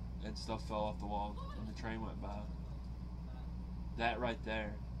 and stuff fell off the wall, and the train went by. That right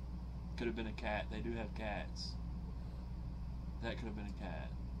there could have been a cat. They do have cats. That could have been a cat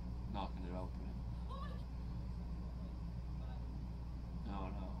knocking it open. I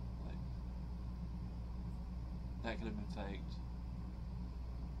don't know. Like, that could have been faked.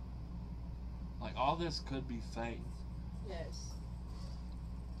 Like, all this could be faked. Yes.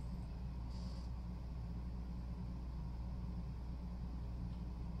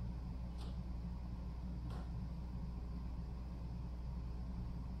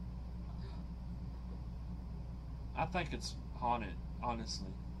 I think it's haunted,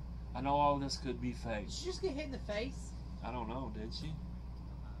 honestly. I know all this could be fake. Did she just get hit in the face? I don't know, did she?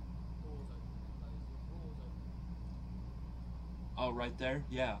 Oh, right there?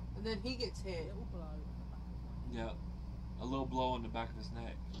 Yeah. And then he gets hit. Yeah. A little blow on the back of his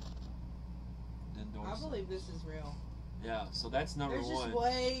neck. Then I doors. believe this is real. Yeah, so that's number There's one. just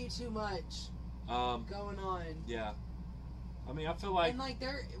way too much going on. Yeah. I mean, I feel like. And like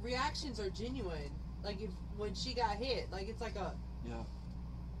their reactions are genuine. Like if when she got hit, like it's like a. Yeah.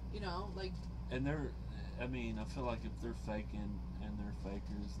 You know, like. And I mean, I feel like if they're faking and they're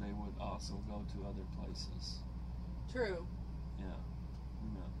fakers, they would also go to other places. True. Yeah.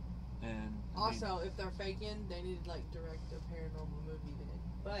 No. And. I Also, if they're faking, they need to like direct a paranormal movie then.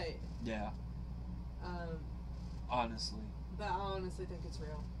 But. Yeah. Honestly. Honestly. But I honestly think it's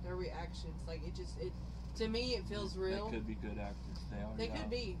real. Their reactions, like it to me, it feels real. They could be good actors. They are. They could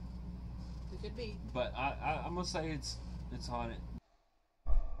be. They could be. But I'm gonna say it's haunted.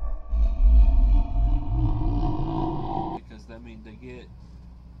 Because I mean, they get.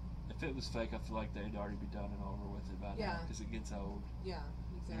 If it was fake, I feel like they'd already be done and over with it by now. Because it gets old. Yeah,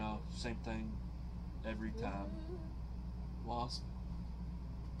 exactly. You know, same thing every time. Wasp.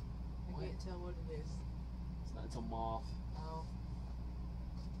 I can't tell what it is. It's a moth. Oh.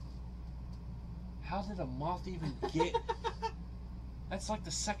 How did a moth even get? That's like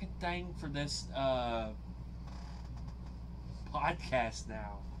the second thing for this podcast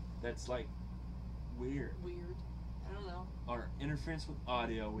now. That's like weird. Weird. I don't know. Or interference with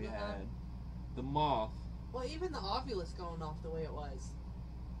audio we had. The moth. Well, even the ovulus going off the way it was.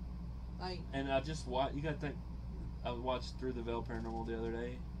 Like. And I just watched. You gotta think. I watched Through the Veil Paranormal the other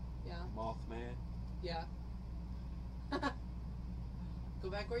day. Yeah. Mothman. Yeah. Go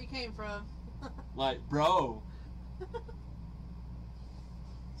back where you came from. Like, bro.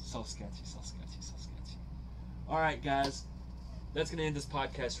 So sketchy, so sketchy, so sketchy. Alright, guys. That's going to end this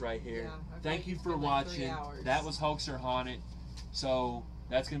podcast right here. Yeah, Thank you it's for been like 3 watching. hours. That was Hoax or Haunted. So,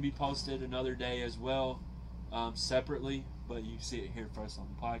 that's going to be posted another day as well, separately. But you can see it here first on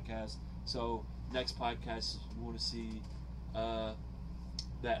the podcast. So, next podcast, you want to see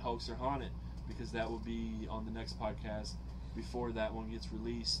that Hoax or Haunted, because that will be on the next podcast before that one gets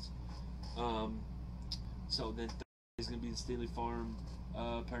released. So then is going to be the Steely Farm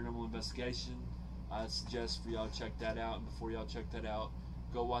Paranormal Investigation. I suggest for y'all check that out. And before y'all check that out,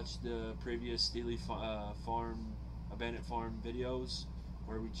 go watch the previous Steely Farm, abandoned farm videos,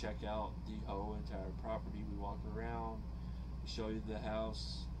 where we check out the whole entire property. We walk around, we show you the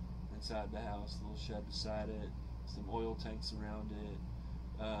house, inside the house, the little shed beside it, some oil tanks around it,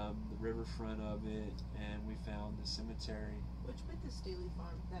 the riverfront of it, and we found the cemetery. Which with the Steely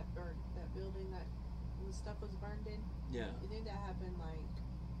Farm, that building that the stuff was burned in. Yeah. You think that happened like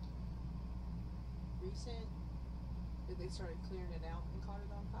recent? Did they started clearing it out and caught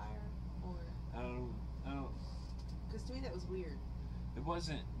it on fire, or? I don't. Because to me that was weird. It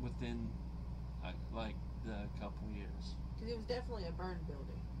wasn't within like the couple years. Because it was definitely a burned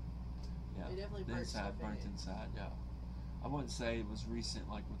building. Yeah. They definitely The burnt inside stuff burnt in it. inside. Yeah. I wouldn't say it was recent,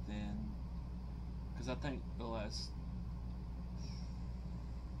 like within, because I think the last.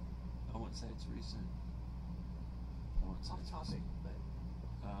 I wouldn't say it's recent. I wouldn't say Off it's topic, recent. but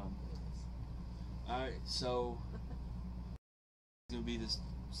Alright, so it's going to be this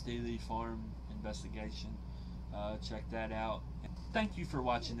Steely Farm investigation. Check that out. Thank you for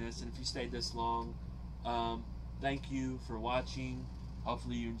watching this, and if you stayed this long, thank you for watching.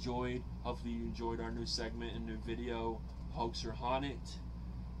 Hopefully you enjoyed. Hopefully you enjoyed our new segment and new video, Hoax or Haunted.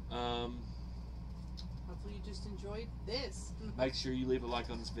 hopefully you just enjoyed this. Make sure you leave a like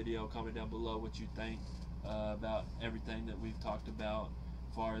on this video. Comment down below what you think about everything that we've talked about,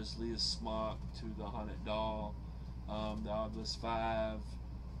 as far as Leah's smock to the haunted doll, the Obelisk 5,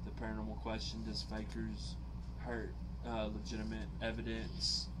 the paranormal question, does fakers hurt legitimate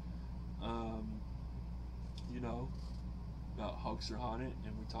evidence, about hoax or haunted,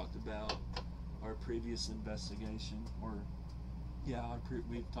 and we talked about our previous investigation,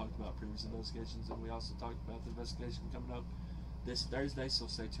 we've talked about previous investigations, and we also talked about the investigation coming up this Thursday, so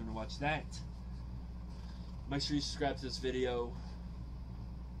stay tuned to watch that. Make sure you subscribe to this video,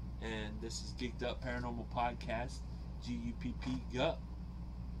 and this is Geeked Up Paranormal Podcast, G.U.P.P. G.U.P.P. Yep.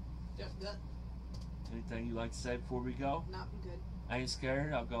 Anything you like to say before we go? Not good. I ain't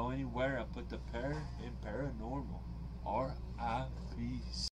scared, I'll go anywhere. I put the para in paranormal. R.I.P.